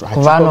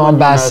no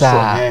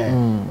basa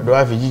do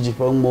have jiji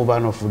for move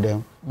on of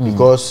them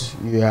because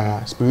you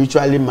are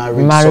spiritually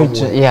married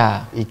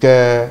somewhere.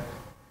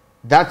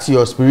 That's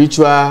your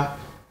spiritual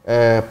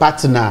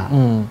partner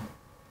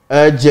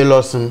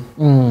jealous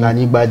la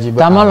nyigbaji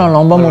ba tamalo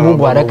lomba mo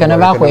bubu are kana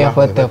ba ko ya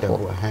fotefo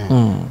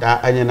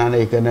da anya na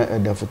ikana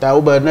da futa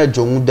uba na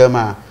jongu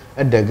dema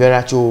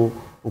edegara cho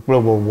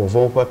uklo gbogbo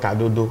fo ko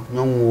kadodo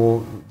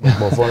nyonwo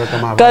gbogbo fo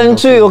kama kan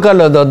tu yo ka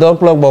lododo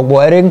uklo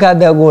gbogbo ere nka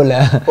da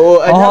gola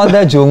o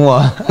da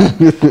jonwo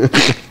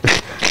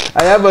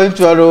aya ba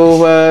ntuaro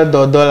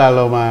dodo la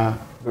lo ma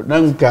na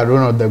nka ro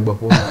no da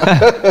gbogbo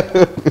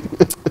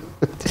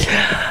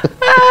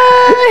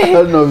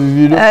no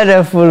bibiru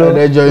ere fulo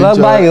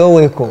bagba yo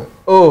weko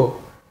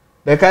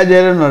the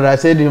kajere no da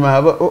say di ma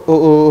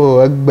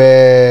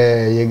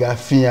egbe ye ga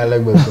fin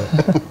alegbegbe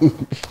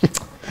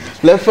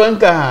le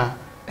fanka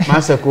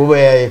masa ko ba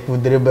ya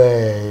kudre ba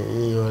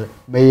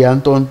me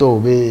yantonto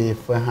be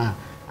fa ha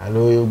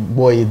alo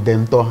boy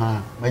dento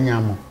ha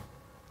manyamo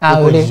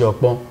ko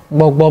jopon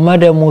gbogbo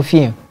made mo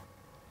fi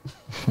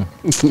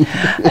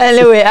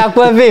anyway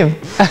aquavim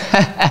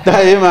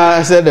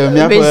taima said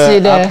me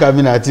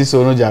upcoming artist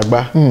onu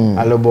jagba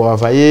alo bo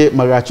afaye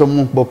magacho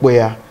mu popo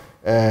ya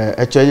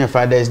echonye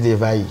Father's Day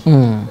vai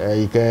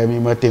ike mi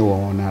mate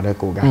wo na re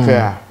ko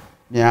gafa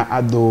ni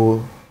ado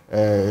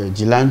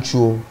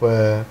jilanchu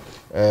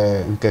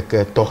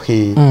nkeke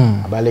tohi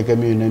abale ke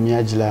mi na mi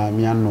ajila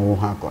mi anu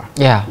ha kwa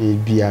e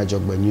bia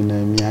jogbanyu na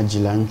mi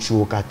ajila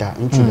nchu kata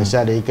nchu le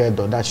sha de ike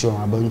doda shi on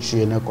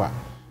abanchu na kwa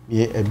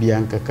mi e bia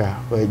nkeka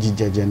pa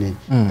jijeje ne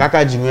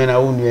kaka jinwe na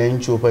unu e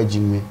nchu pa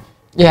jinwe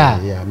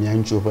mi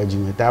nchu pa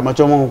jinwe ta ma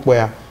chomo po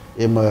ya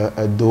e ma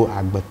do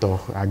agbeto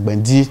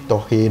agbandi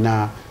tohi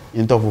na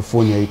into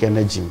fufu ni ike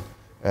na jim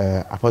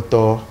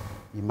apoto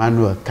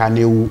Emmanuel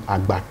Kanewu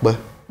agbakpe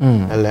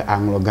ele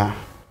angloga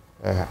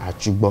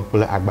achugbo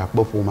pele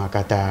agbakpo fo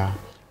makata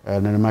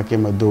nenema ke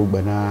me do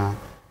gbena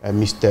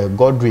Mr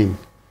Godwin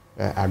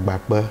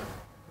agbakpe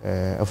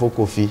efo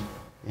kofi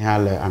ha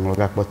le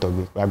angloga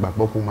kpotogbe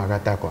agbakpe puma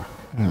kata kwa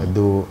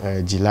do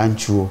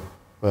jilanchuo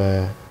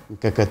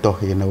keketo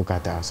yene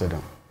ukata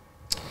sedam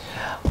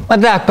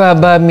Mada akpa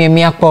ba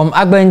mi akpom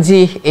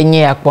agbendi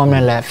enye akpom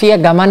la fia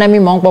gamana mi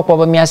mon popo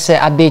ba mi ase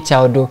ade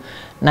chawdo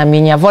na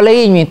mi nya vole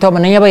yi to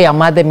na nya ba ya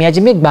made mi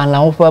aji mi gban la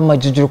ho fa ma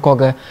jujuru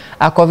koga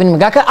akovin mi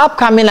gaka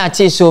upcoming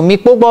artist so mi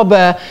kpogbo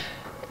ba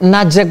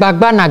na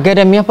jegbagba na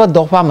gede mi fa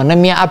do fa ma na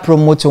mi a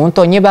promote won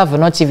nye ba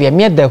AVENOR TV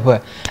mi de ho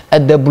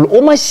edebulu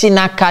o ma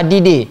sina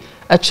kadide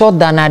echo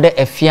danade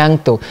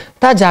efianto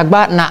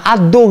tajagba na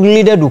ado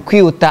leader do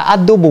ta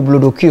ado boblo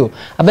do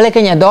abele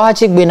kenya do ha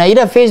chigbe na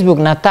ida Facebook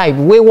na type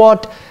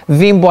wayward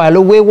Vimboy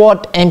lo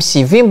wayward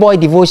MC Vimboy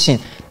devotion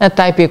na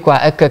type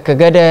kwa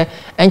ekekegede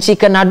enchi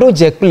kana do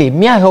jekple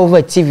mi a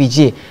over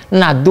TVG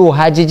na do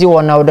hajiji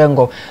wona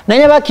odengo na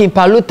nyaba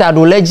kimpaluta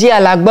do leji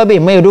alagbabe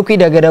me do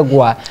kwidegede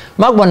gwa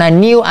magbona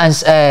new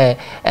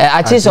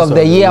artist of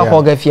the year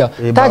hogafio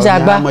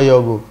tajagba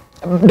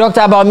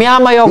Dr. Ba mi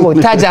ama yogo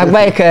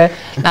tajagba eke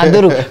na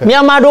duru mi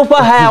ama do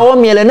pa ha wo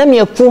miele na mi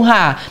ku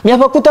ha mi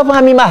fa kuto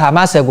pa mi ma ha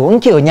masego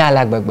nke onya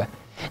alagbagba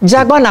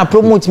jagba na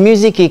promote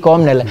music e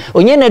kom nele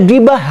onye na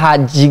driba ha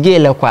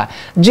jigele kwa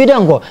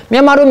judengo mi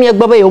ama do mi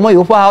egbaba yo mo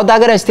yo pa ha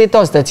dagara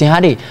status that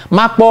hade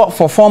makpo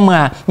for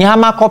form ni ha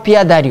ma copy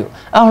dario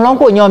ahun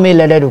ko onye o me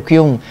lele do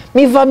kyon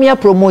mi va mi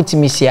promote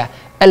mi sia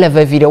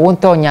eleve video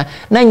wontonya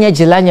na nye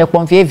jilanye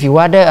kpomfie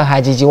viwade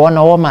hajiji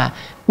wona wo ma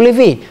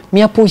Plevi,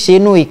 mi apushe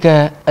no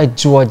ike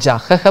Georgia,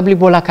 khabli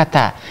bola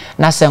kata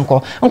na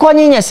senko. Nko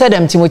nyinya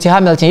sedem Timothy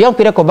Hamilton, yok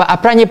pire ko ba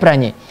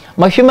apranye.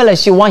 Ma humela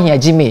shi wan ya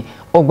jimi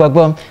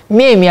ogbagbom.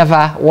 Mi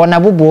ava wona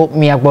bubu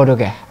mi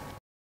agbodoge.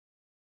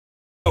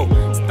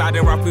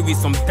 Started rapping with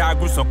some tag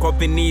groups or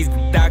companies,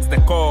 the tags the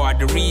call at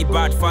the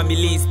rebad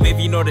families.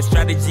 Maybe you know the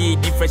strategy,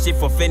 different shit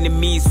for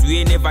enemies. We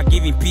ain't never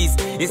giving peace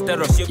instead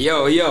of shit.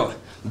 Yo,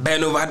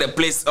 bend over the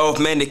place off,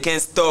 man, they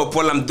can't stop.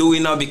 All I'm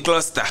doing, I'll be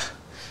cluster.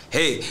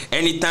 Hey,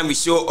 anytime we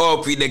show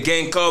up with the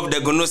gang cup, they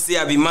gonna say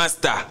I be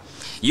master.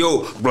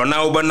 Yo,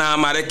 brona ubana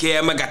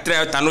mareke mega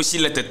trail tanoshi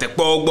letete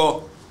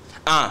pogbo.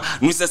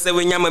 Nu se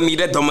we nyama mi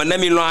de domana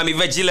mi lo ami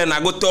vegile na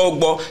go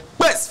togbo.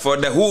 Best for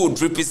the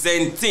hood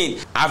representing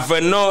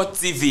AVENOR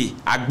TV.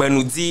 AGBE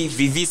ÄNDI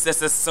Vivi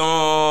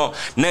seseson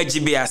na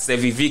AGBE ase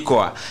Vivi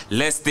kwa.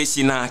 Let's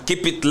station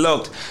keep it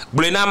locked.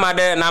 Blena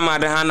made na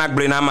made hana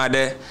blena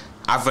made.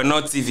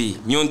 AVENOR TV,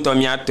 Nyonto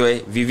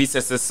Miatoe, Vivi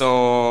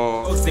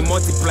seseson. They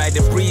multiply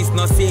the breeze,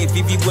 not say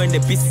Vivi when the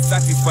beast is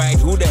satisfied.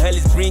 Who the hell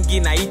is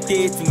bringing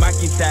Aite to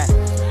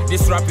McIntyre?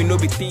 This rapping no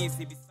be things.